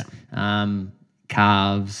quads,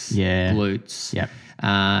 calves, glutes.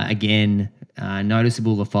 Again,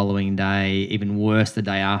 noticeable the following day, even worse the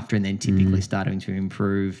day after, and then typically starting to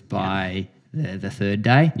improve by the third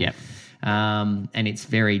day. And it's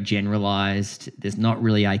very generalized. There's not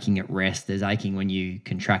really aching at rest. There's aching when you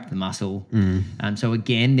contract the muscle. So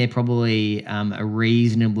again, they're probably a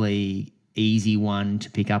reasonably easy one to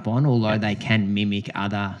pick up on, although they can mimic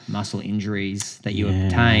other muscle injuries that you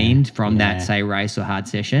obtained from that, say, race or hard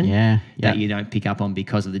session that you don't pick up on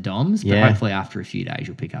because of the DOMS, but hopefully after a few days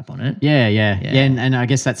you'll pick up on it. And I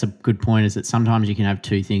guess that's a good point, is that sometimes you can have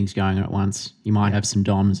two things going on at once. You might have some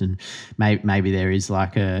DOMS and maybe there is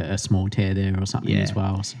like a small tear there or something as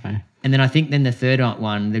well. So. And then I think the third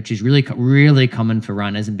one, which is really, really common for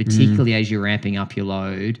runners, and particularly as you're ramping up your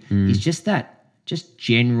load, is just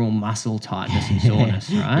general muscle tightness and soreness,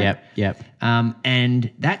 right? Yep.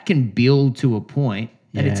 And that can build to a point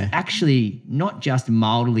that it's actually not just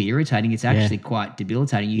mildly irritating, it's actually quite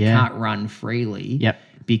debilitating. You can't run freely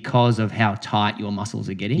because of how tight your muscles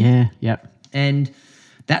are getting. And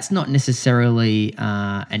that's not necessarily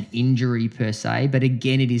an injury per se, but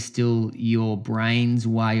again, it is still your brain's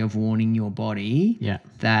way of warning your body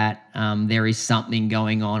that there is something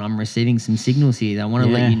going on. I'm receiving some signals here. I want to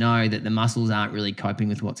let you know that the muscles aren't really coping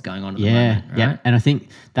with what's going on at the moment. Right? Yeah, and I think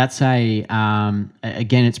that's again,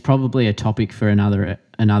 it's probably a topic for another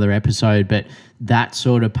episode, but that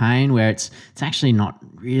sort of pain where it's actually not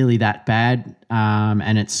really that bad,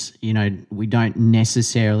 and it's, we don't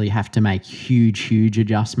necessarily have to make huge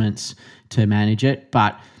adjustments to manage it,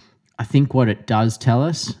 but I think what it does tell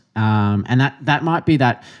us, and that might be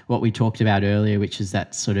that what we talked about earlier, which is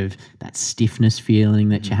that sort of that stiffness feeling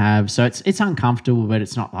that you have. So it's uncomfortable, but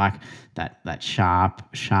it's not like that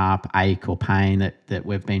sharp ache or pain that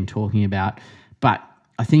we've been talking about. But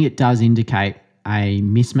I think it does indicate a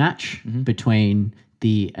mismatch between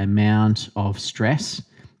the amount of stress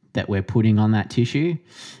that we're putting on that tissue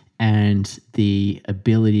and the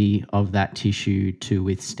ability of that tissue to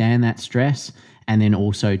withstand that stress and then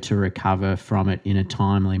also to recover from it in a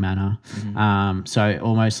timely manner. So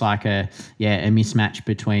almost like a mismatch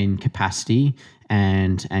between capacity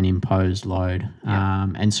and an imposed load.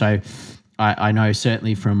 And so I know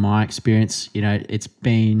certainly from my experience, it's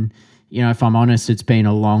been, if I'm honest, it's been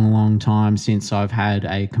a long, long time since I've had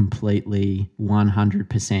a completely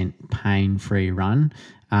 100% pain-free run.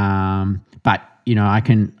 But I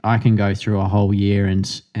can go through a whole year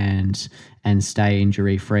and stay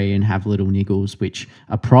injury free and have little niggles, which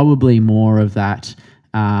are probably more of that.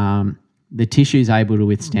 The tissue's able to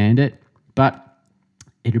withstand it, but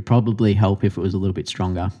it'd probably help if it was a little bit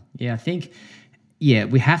stronger. Yeah, I think. Yeah,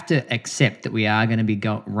 we have to accept that we are going to be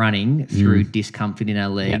running through discomfort in our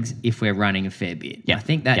legs if we're running a fair bit. I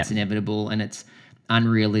think that's inevitable, and it's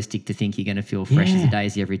unrealistic to think you're going to feel fresh as a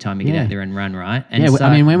daisy every time you get out there and run, right? And so,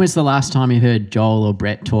 I mean, when was the last time you heard Joel or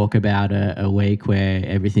Brett talk about a week where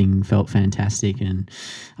everything felt fantastic? And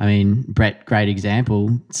I mean, Brett, great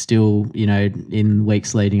example, still, in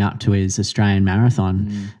weeks leading up to his Australian marathon,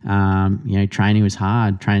 training was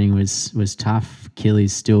hard, training was tough.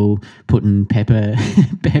 Achilles still putting pepper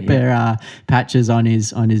patches on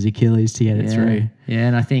his Achilles to get it through. Yeah,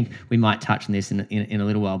 and I think we might touch on this in a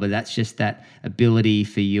little while, but that's just that ability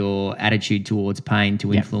for your attitude towards pain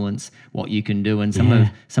to influence what you can do. And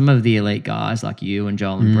some of the elite guys like you and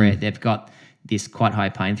Joel and Brett, they've got this quite high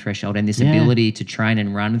pain threshold and this ability to train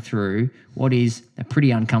and run through what is a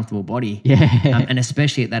pretty uncomfortable body. And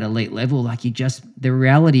especially at that elite level, the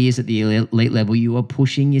reality is at the elite level, you are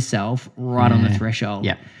pushing yourself right on the threshold.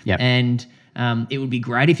 And it would be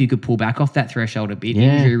great if you could pull back off that threshold a bit.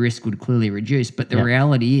 Injury risk would clearly reduce, but the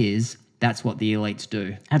reality is that's what the elites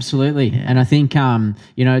do. Absolutely. And I think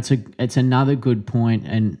it's another good point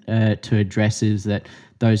and to address is that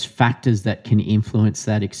those factors that can influence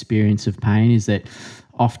that experience of pain is that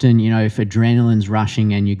often, if adrenaline's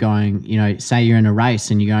rushing and you're going, say you're in a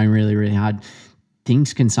race and you're going really, really hard,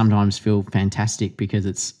 things can sometimes feel fantastic because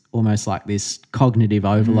it's almost like this cognitive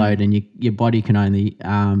overload and your body can only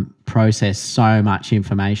process so much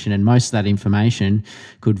information, and most of that information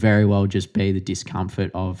could very well just be the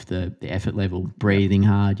discomfort of the effort level, breathing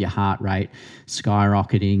hard, your heart rate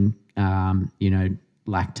skyrocketing,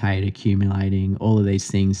 lactate accumulating, all of these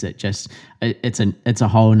things that just it's a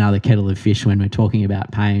whole nother kettle of fish when we're talking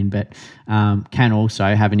about pain, but can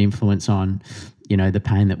also have an influence on the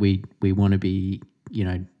pain that we want to be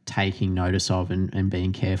taking notice of and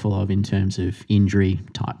being careful of in terms of injury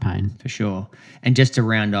type pain. For sure. And just to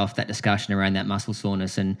round off that discussion around that muscle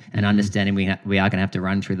soreness and understanding we are going to have to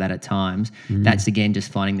run through that at times, that's again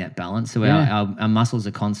just finding that balance. So our muscles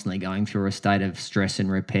are constantly going through a state of stress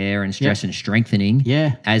and repair and stress and strengthening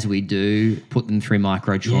as we do put them through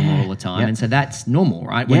micro trauma all the time. And so that's normal,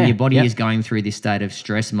 right? When your body is going through this state of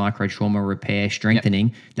stress, micro trauma, repair,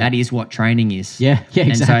 strengthening, that is what training is. Exactly.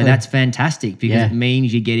 And so that's fantastic because it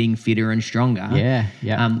means you're getting fitter and stronger.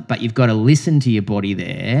 But you've got to listen to your body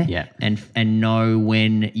there and know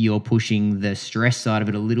when you're pushing the stress side of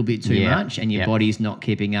it a little bit too much and your body's not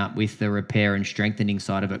keeping up with the repair and strengthening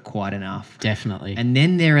side of it quite enough. Definitely. And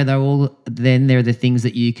then there are the things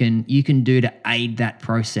that you can do to aid that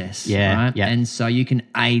process. Right? And so you can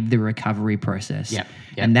aid the recovery process.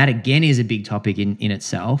 And that again is a big topic in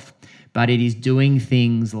itself, but it is doing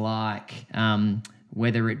things like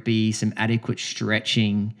whether it be some adequate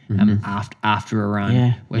stretching after a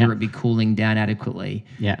run, whether it be cooling down adequately,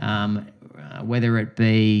 whether it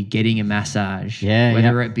be getting a massage,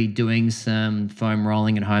 whether it be doing some foam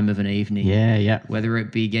rolling at home of an evening, whether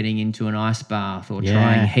it be getting into an ice bath or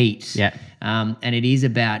trying heat. And it is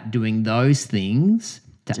about doing those things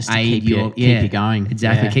to just aid keep you going.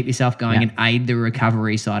 Exactly. Keep yourself going and aid the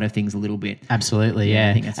recovery side of things a little bit. Absolutely,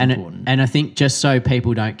 I think that's important. And I think just so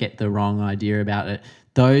people don't get the wrong idea about it,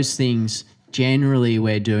 those things, generally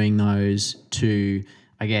we're doing those to,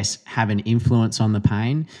 I guess, have an influence on the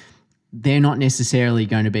pain. They're not necessarily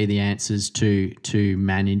going to be the answers to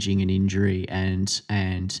managing an injury and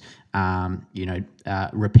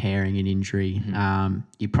repairing an injury.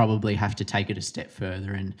 You probably have to take it a step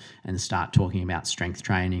further and start talking about strength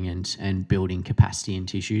training and building capacity in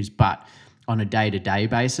tissues. But on a day-to-day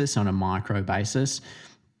basis, on a micro basis,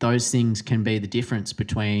 those things can be the difference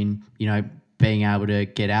between, being able to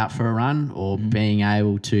get out for a run or being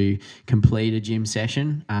able to complete a gym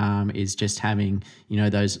session, is just having,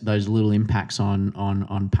 those little impacts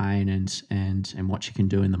on pain and what you can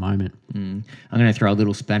do in the moment. I'm going to throw a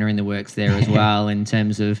little spanner in the works there as well in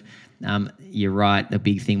terms of, you're right, the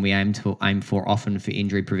big thing we aim for often for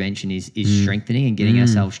injury prevention is strengthening and getting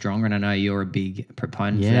ourselves stronger. And I know you're a big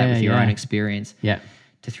proponent for that with your own experience.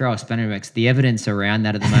 to throw a spanner in the works, the evidence around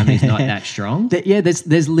that at the moment is not that strong.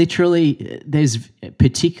 There's literally,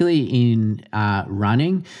 particularly in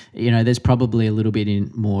running, there's probably a little bit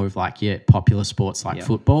in more of like your popular sports like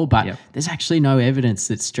football, but there's actually no evidence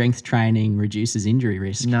that strength training reduces injury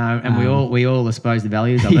risk. No, and we all expose the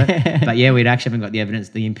values of it. But we actually haven't got the evidence,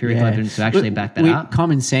 the empirical evidence to actually back that up.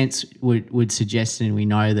 Common sense would suggest, and we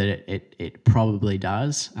know that it probably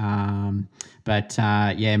does. But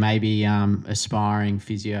maybe aspiring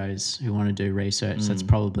physios who want to do research, that's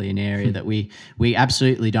probably an area that we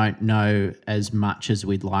absolutely don't know as much as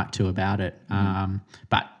we'd like to about it.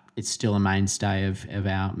 But it's still a mainstay of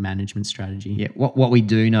our management strategy. Yeah. What we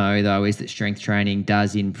do know though is that strength training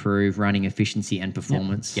does improve running efficiency and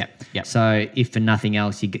performance. Yep. So if for nothing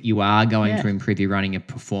else, you are going to improve your running and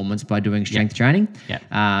performance by doing strength training.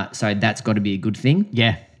 So that's got to be a good thing.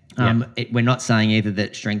 We're not saying either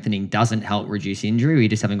that strengthening doesn't help reduce injury. We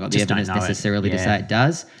just haven't got the evidence necessarily to say it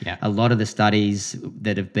does. A lot of the studies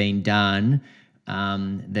that have been done,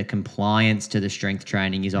 the compliance to the strength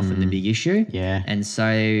training is often the big issue. And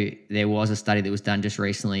so there was a study that was done just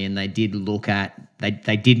recently, and they did look at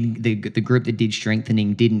the group that did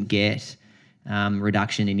strengthening didn't get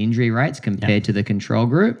reduction in injury rates compared to the control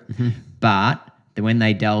group, but when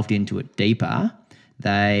they delved into it deeper,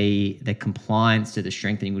 the compliance to the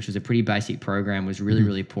strengthening, which was a pretty basic program, was really,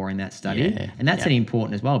 really poor in that study. And that's an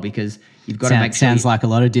important as well, because you've got to make sure. Sounds like a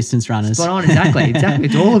lot of distance runners. Spot on, exactly.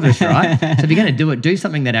 It's all of us, right? So if you're going to do it, do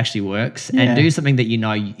something that actually works, and do something that you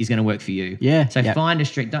know is going to work for you. So find a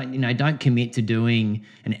strength. Don't commit to doing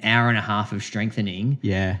an hour and a half of strengthening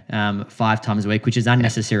 5 times a week, which is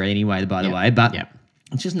unnecessary anyway, by the way. But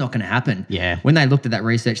it's just not going to happen. When they looked at that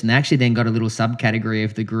research, and they actually then got a little subcategory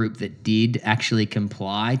of the group that did actually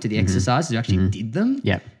comply to the exercises, who actually did them,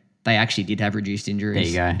 they actually did have reduced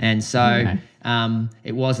injuries. There you go. And so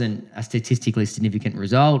it wasn't a statistically significant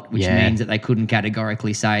result, which means that they couldn't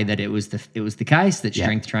categorically say that it was the case that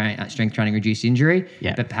strength training reduced injury,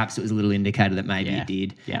 but perhaps it was a little indicator that maybe it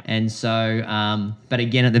did. And so, but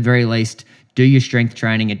again, at the very least, do your strength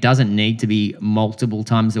training. It doesn't need to be multiple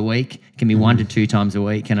times a week. It can be 1 to 2 times a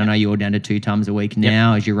week. And I know you're down to 2 times a week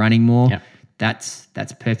now as you're running more. That's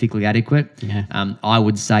perfectly adequate. I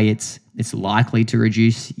would say it's likely to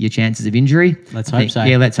reduce your chances of injury. Let's hope so.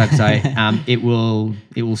 Yeah, let's hope so. It will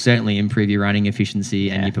certainly improve your running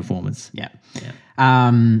efficiency and your performance.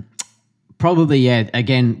 Probably,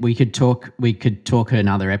 again, we could talk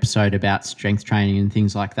another episode about strength training and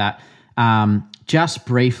things like that. Just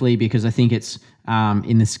briefly, because I think it's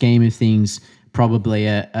in the scheme of things probably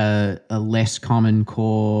a less common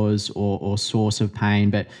cause or source of pain,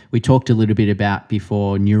 but we talked a little bit about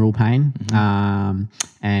before neural pain, and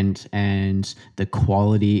the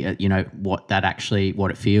quality,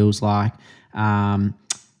 what it feels like.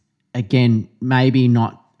 Again, maybe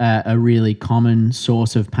not a really common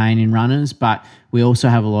source of pain in runners, but we also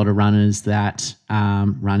have a lot of runners that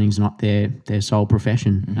running's not their sole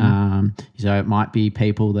profession. So it might be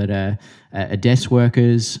people that are desk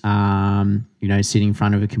workers, sitting in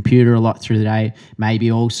front of a computer a lot through the day.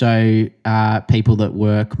 Maybe also people that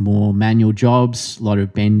work more manual jobs, a lot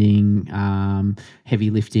of bending, heavy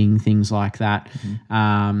lifting, things like that.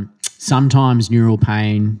 Sometimes neural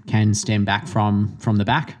pain can stem back from the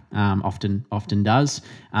back, often does.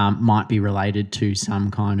 Might be related to some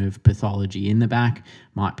kind of pathology in the back,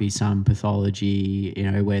 might be some pathology,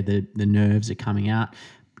 where the nerves are coming out.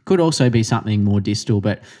 Could also be something more distal,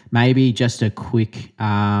 but maybe just a quick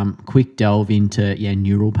delve into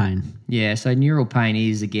neural pain. Yeah, so neural pain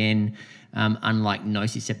is, again, unlike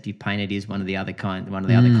nociceptive pain, it is one of the other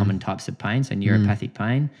common types of pain. So neuropathic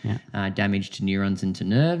pain, damage to neurons and to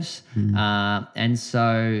nerves, and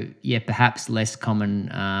so perhaps less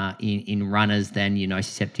common in runners than your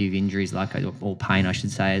nociceptive injuries, or pain, I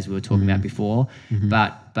should say, as we were talking about before.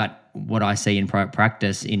 But what I see in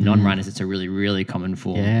practice in non-runners, it's a really, really common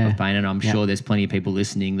form of pain, and I'm sure there's plenty of people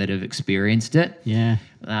listening that have experienced it.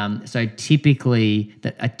 So typically,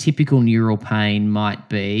 a typical neural pain might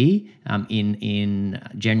be, in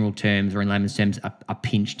general terms or in layman's terms, a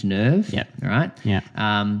pinched nerve. Right.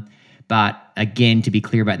 But again, to be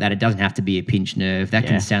clear about that, it doesn't have to be a pinched nerve. That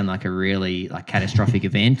can sound like a really catastrophic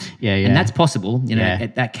event. And that's possible.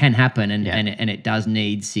 That can happen, and it does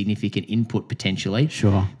need significant input potentially.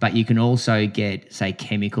 Sure. But you can also get, say,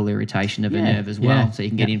 chemical irritation of a nerve as well. So you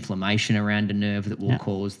can get inflammation around a nerve that will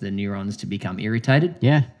cause the neurons to become irritated.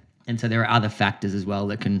 And so there are other factors as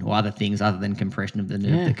well or other things other than compression of the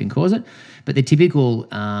nerve that can cause it. But the typical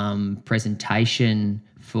presentation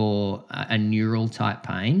for a neural type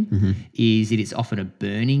pain is it is often a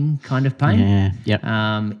burning kind of pain. Yeah. Yep.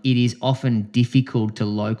 It is often difficult to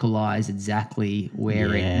localize exactly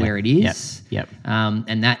where it is. Yep.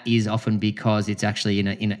 And that is often because it's actually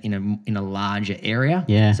in a larger area.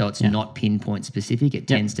 Yeah. So it's not pinpoint specific. It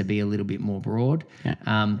tends to be a little bit more broad.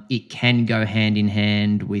 Yeah. It can go hand in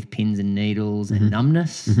hand with pins and needles and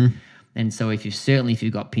numbness. And so if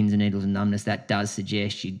you've got pins and needles and numbness, that does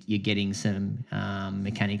suggest you're getting some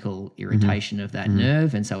mechanical irritation of that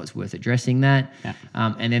nerve, and so it's worth addressing that. Yeah.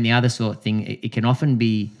 And then the other sort of thing, it can often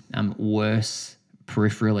be worse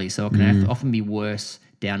peripherally, so it can often be worse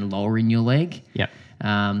down lower in your leg. Yep.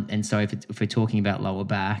 And so if we're talking about lower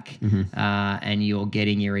back and you're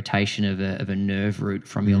getting irritation of a nerve root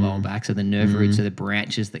from your lower back, so the nerve roots are the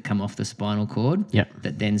branches that come off the spinal cord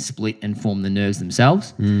that then split and form the nerves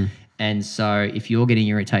themselves. And so if you're getting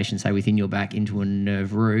irritation, say, within your back into a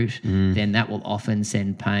nerve root, then that will often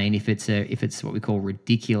send pain. If it's what we call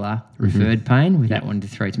radicular referred pain, without wanting to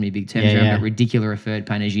throw too many big terms around, but radicular referred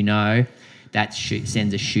pain, as you know, that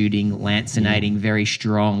sends a shooting, lancinating, very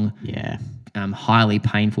strong, highly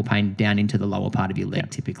painful pain down into the lower part of your leg,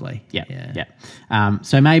 typically.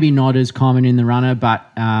 So maybe not as common in the runner,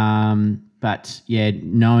 but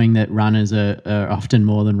knowing that runners are often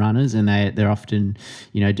more than runners, and they're often,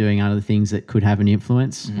 doing other things that could have an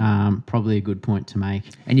influence. Probably a good point to make.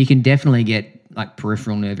 And you can definitely get like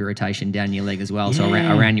peripheral nerve irritation down your leg as well, so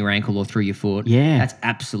around your ankle or through your foot. That's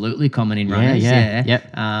absolutely common in runners.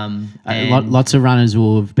 Lots of runners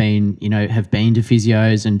will have been, to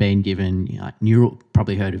physios and been given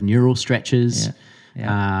probably heard of neural stretches.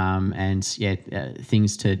 Things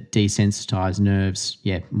to desensitize nerves,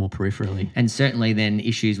 more peripherally. And certainly then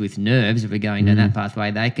issues with nerves, if we're going down that pathway,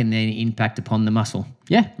 they can then impact upon the muscle.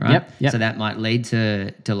 Right? So that might lead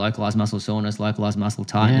to localized muscle soreness, localized muscle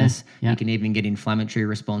tightness. You can even get inflammatory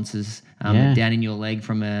responses down in your leg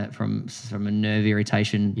from a nerve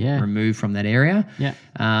irritation removed from that area.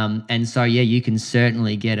 And so you can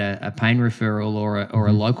certainly get a pain referral or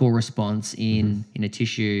a local response in a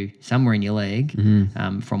tissue somewhere in your leg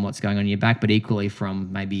from what's going on in your back, but equally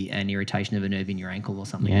from maybe an irritation of a nerve in your ankle or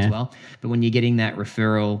something as well. But when you're getting that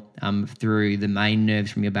referral through the main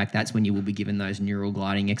nerves from your back, that's when you will be given those neural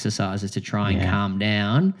gliding exercises to try and calm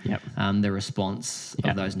down the response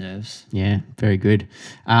of those nerves. Very good.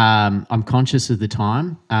 I'm conscious of the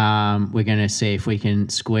time. We're going to see if we can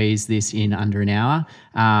squeeze this in under an hour,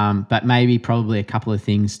 but maybe probably a couple of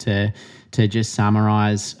things to just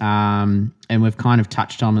summarize, and we've kind of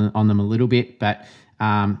touched on them a little bit, but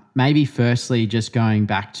maybe firstly just going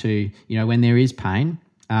back to, when there is pain,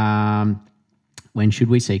 when should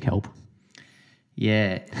we seek help?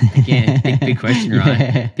 Again, big question,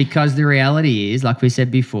 right? Because the reality is, like we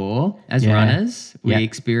said before, as runners, we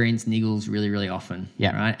experience niggles really, really often,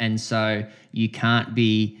 right? And so you can't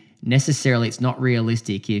be necessarily, it's not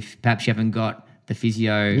realistic if perhaps you haven't got the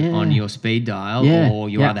physio on your speed dial or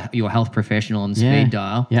your health professional on the speed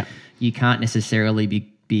dial. You can't necessarily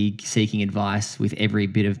be seeking advice with every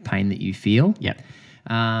bit of pain that you feel.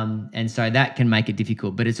 And so that can make it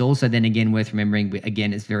difficult, but it's also then again worth remembering,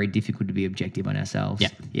 again, it's very difficult to be objective on ourselves.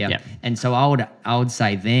 And so I would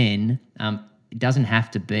say then it doesn't have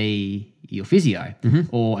to be your physio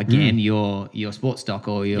or again your sports doc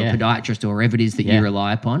or your podiatrist or whoever it is that you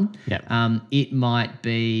rely upon. It might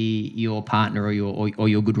be your partner or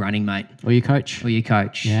your good running mate or your coach.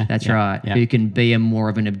 That's right. Who can be a more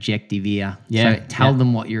of an objective ear. So tell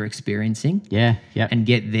them what you're experiencing. And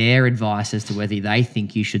get their advice as to whether they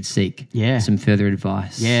think you should seek some further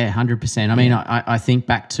advice. 100%. I mean, I think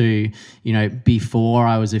back to, before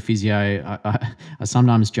I was a physio, I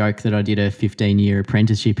sometimes joke that I did a 15-year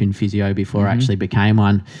apprenticeship in physio before I actually became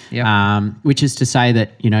one, which is to say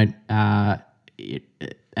that,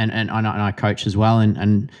 and I coach as well,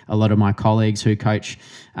 and a lot of my colleagues who coach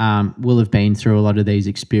will have been through a lot of these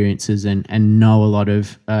experiences and know a lot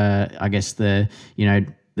of, I guess, the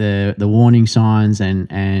warning signs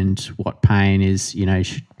and what pain is,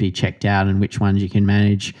 should be checked out and which ones you can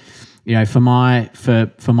manage. For my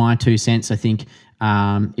 2 cents, I think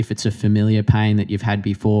if it's a familiar pain that you've had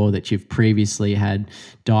before, that you've previously had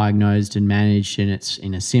diagnosed and managed and it's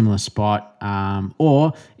in a similar spot,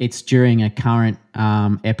 or it's during a current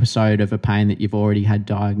episode of a pain that you've already had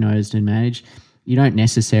diagnosed and managed, you don't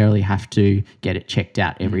necessarily have to get it checked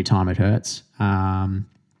out every time it hurts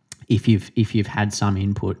if you've had some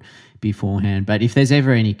input beforehand. But if there's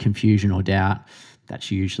ever any confusion or doubt,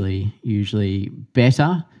 that's usually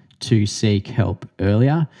better to seek help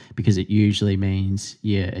earlier, because it usually means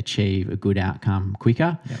you achieve a good outcome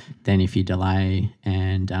quicker than if you delay,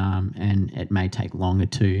 and it may take longer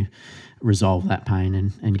to resolve that pain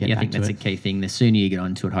and get back to it. I think that's a key thing. The sooner you get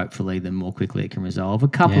onto it, hopefully, the more quickly it can resolve. A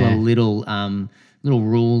couple of little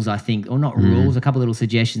rules, I think, or not rules, a couple of little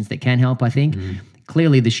suggestions that can help, I think.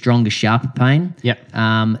 Clearly, the stronger, sharper pain,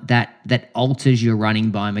 that alters your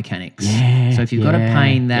running biomechanics. Yeah, so if you've got a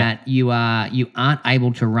pain that you aren't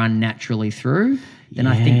able to run naturally through, then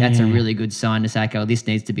I think that's a really good sign to say, okay, well, this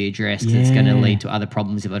needs to be addressed. It's going to lead to other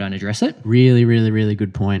problems if I don't address it. Really, really, really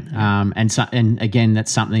good point. And again,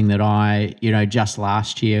 that's something that I, just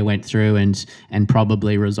last year went through and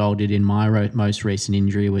probably resulted in my most recent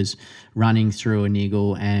injury, was running through a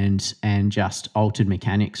niggle and just altered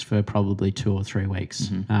mechanics for probably 2 or 3 weeks.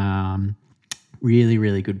 Really,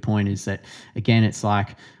 really good point is that, again, it's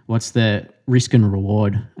like, what's the risk and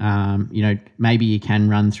reward? Maybe you can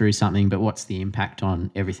run through something, but what's the impact on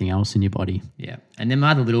everything else in your body? Yeah. And then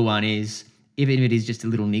my other little one is, even if it is just a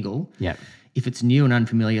little niggle, if it's new and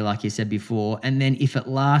unfamiliar, like you said before, and then if it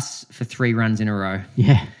lasts for 3 runs in a row.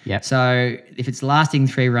 So if it's lasting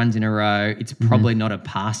 3 runs in a row, it's probably not a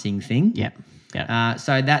passing thing.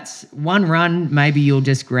 So that's 1 run. Maybe you'll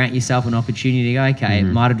just grant yourself an opportunity to go, okay, it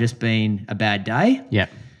might have just been a bad day.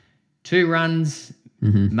 2 runs,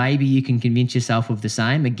 maybe you can convince yourself of the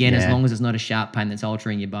same. Again, as long as it's not a sharp pain that's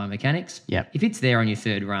altering your biomechanics. If it's there on your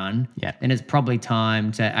 3rd run, then it's probably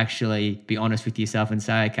time to actually be honest with yourself and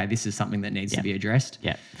say, okay, this is something that needs to be addressed.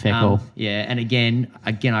 Fair call. And again,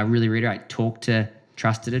 I really reiterate, talk to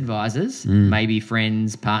trusted advisors, maybe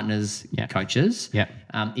friends, partners, coaches,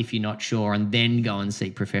 if you're not sure, and then go and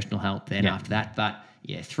seek professional help then after that. But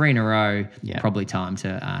 3 in a row, probably time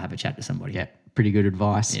to have a chat to somebody. Pretty good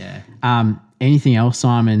advice. Anything else,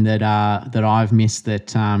 Simon, that I've missed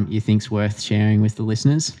that you think's worth sharing with the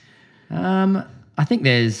listeners? I think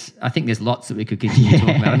there's lots that we could continue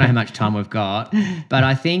talking about. I don't know how much time we've got, but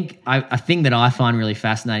I think a thing that I find really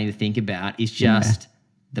fascinating to think about is just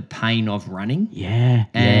the pain of running.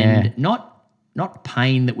 And not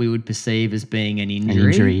pain that we would perceive as being an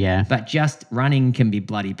injury, but just running can be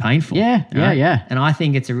bloody painful. And I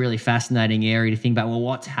think it's a really fascinating area to think about, well,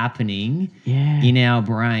 what's happening in our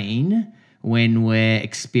brain when we're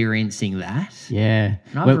experiencing that.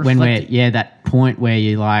 When we're that point where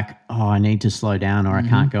you're like, oh, I need to slow down, or I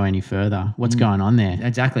can't go any further. What's going on there?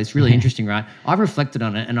 Exactly. It's really interesting, right? I've reflected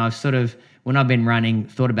on it, and I've sort of, when I've been running,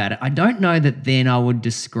 thought about it. I don't know that then I would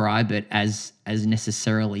describe it as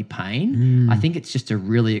necessarily pain. I think it's just a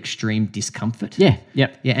really extreme discomfort. And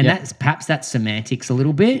that's semantics a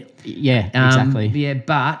little bit. Exactly.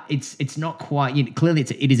 But it's not quite. Clearly,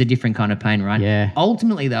 it is a different kind of pain, right?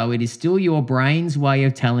 Ultimately, though, it is still your brain's way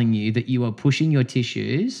of telling you that you are pushing your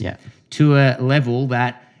tissues to a level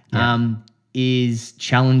that is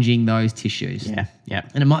challenging those tissues. And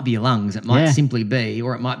it might be your lungs. It might simply be,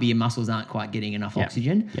 or it might be your muscles aren't quite getting enough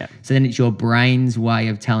oxygen. So then it's your brain's way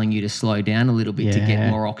of telling you to slow down a little bit to get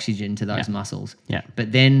more oxygen to those muscles.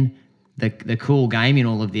 But then the cool game in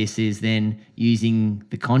all of this is then using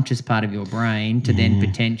the conscious part of your brain to then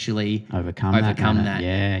potentially overcome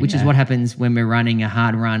that. Which is what happens when we're running a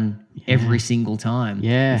hard run every single time.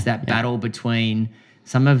 It's that battle between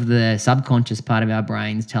some of the subconscious part of our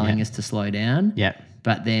brains telling us to slow down,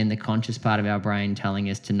 but then the conscious part of our brain telling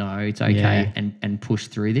us to know it's okay and push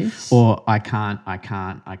through this. Or I can't.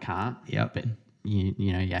 But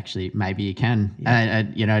you actually, maybe you can.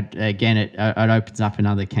 Again, it opens up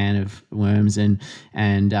another can of worms, and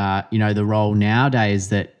the role nowadays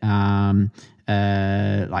that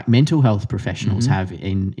like mental health professionals have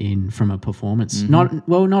in from a performance,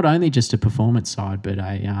 not only just a performance side, but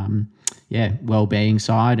a well-being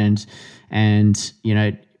side, and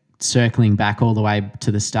circling back all the way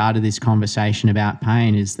to the start of this conversation about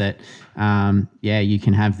pain is that you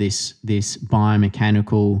can have this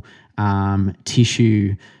biomechanical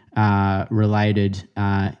tissue related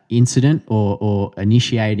incident or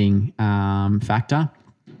initiating factor.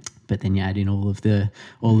 But then you add in all of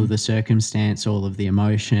the circumstance, all of the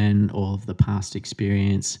emotion, all of the past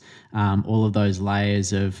experience, all of those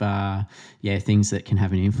layers of things that can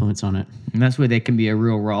have an influence on it. And that's where there can be a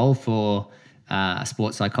real role for a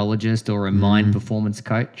sports psychologist or a mind performance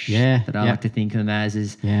coach. That I like to think of them as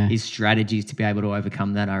is strategies to be able to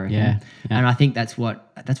overcome that, I reckon. And I think that's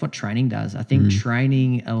what training does. I think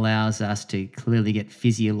training allows us to clearly get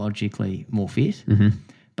physiologically more fit.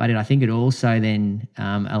 But I think it also then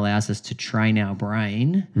allows us to train our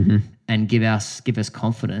brain and give us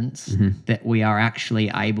confidence that we are actually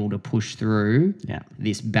able to push through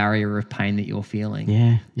this barrier of pain that you're feeling.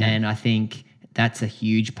 And I think that's a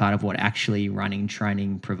huge part of what actually running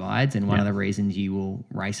training provides. And one of the reasons you will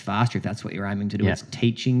race faster, if that's what you're aiming to do, it's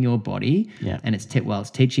teaching your body and it's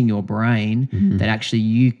teaching your brain that actually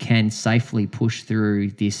you can safely push through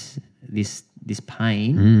this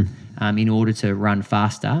pain in order to run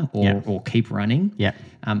faster or keep running.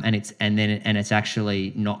 And it's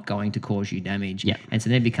actually not going to cause you damage. And so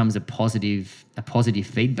then it becomes a positive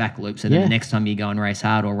feedback loop. So then the next time you go and race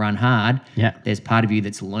hard or run hard, there's part of you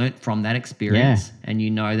that's learnt from that experience, and you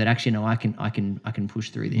know that actually no, I can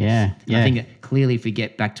push through this. I think that clearly, if we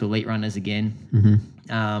get back to elite runners again,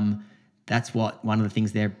 that's what one of the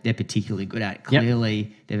things they're particularly good at.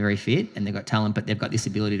 Clearly, they're very fit and they've got talent, but they've got this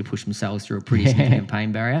ability to push themselves through a pretty significant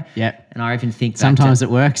pain barrier. And I even think sometimes it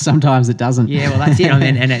works, sometimes it doesn't. Well, that's it.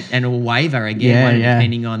 And it will waver again,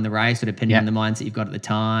 depending on the race or depending on the mindset you've got at the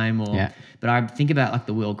time. But I think about like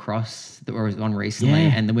the World Cross that was on recently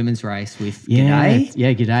and the women's race with G'day.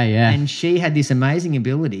 G'day. And she had this amazing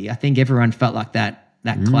ability. I think everyone felt like that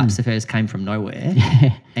collapse of hers came from nowhere.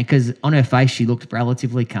 And because on her face, she looked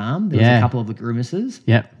relatively calm. There was a couple of the grimaces.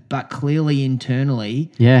 But clearly internally.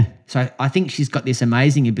 So I think she's got this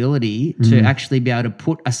amazing ability to actually be able to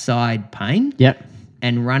put aside pain.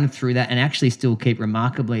 And run through that and actually still keep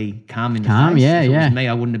remarkably calm in the face. If it was me,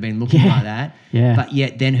 I wouldn't have been looking like that. But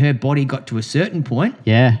yet then her body got to a certain point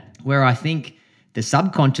where I think the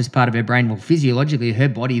subconscious part of her brain, well, physiologically, her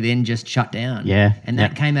body then just shut down. And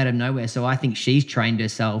that came out of nowhere. So I think she's trained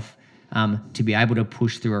herself to be able to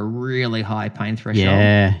push through a really high pain threshold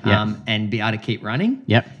and be able to keep running.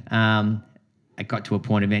 It got to a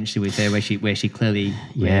point eventually with her where she clearly,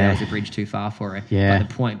 there was a bridge too far for her. But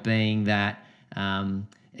the point being that,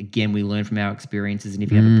 again, we learn from our experiences, and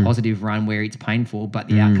if you have a positive run where it's painful but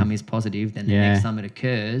the outcome is positive, then the next time it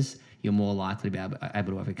occurs, you're more likely to be able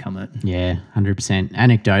to overcome it. 100%.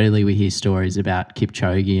 Anecdotally, we hear stories about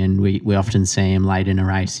Kipchoge, and we often see him late in a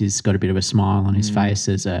race. He's got a bit of a smile on his face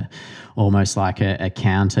as almost like a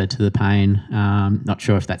counter to the pain. Not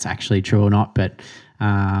sure if that's actually true or not, but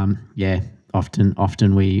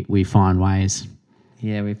often we find ways.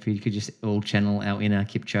 If we could just all channel our inner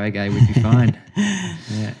Kipchoge, we'd be fine.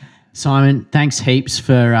 Simon, thanks heaps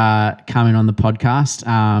for coming on the podcast.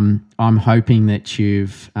 I'm hoping that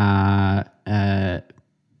you've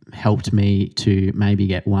helped me to maybe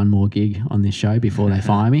get one more gig on this show before they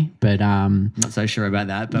fire me. But not so sure about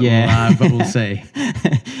that, but we'll see.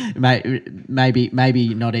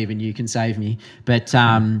 maybe not even you can save me. But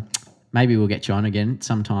maybe we'll get you on again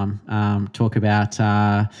sometime. Talk about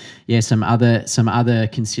some other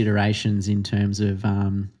considerations in terms of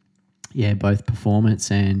both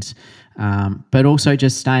performance and but also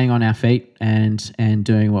just staying on our feet and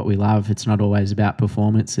doing what we love. It's not always about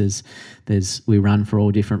performances. We run for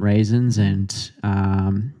all different reasons, and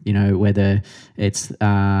whether it's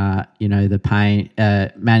the pain,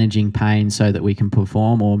 managing pain so that we can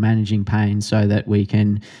perform, or managing pain so that we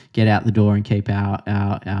can get out the door and keep our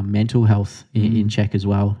mental health in check as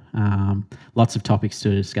well. Lots of topics to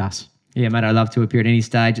discuss. Yeah, mate, I'd love to appear at any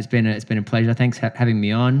stage. It's been a pleasure. Thanks for having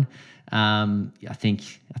me on. I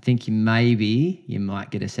think you might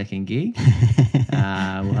get a second gig.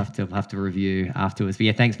 We'll have to review afterwards.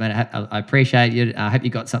 But thanks, mate. I appreciate you. I hope you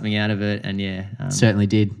got something out of it. And certainly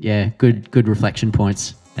did. Yeah, good reflection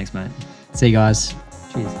points. Thanks, mate. See you guys.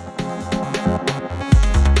 Cheers.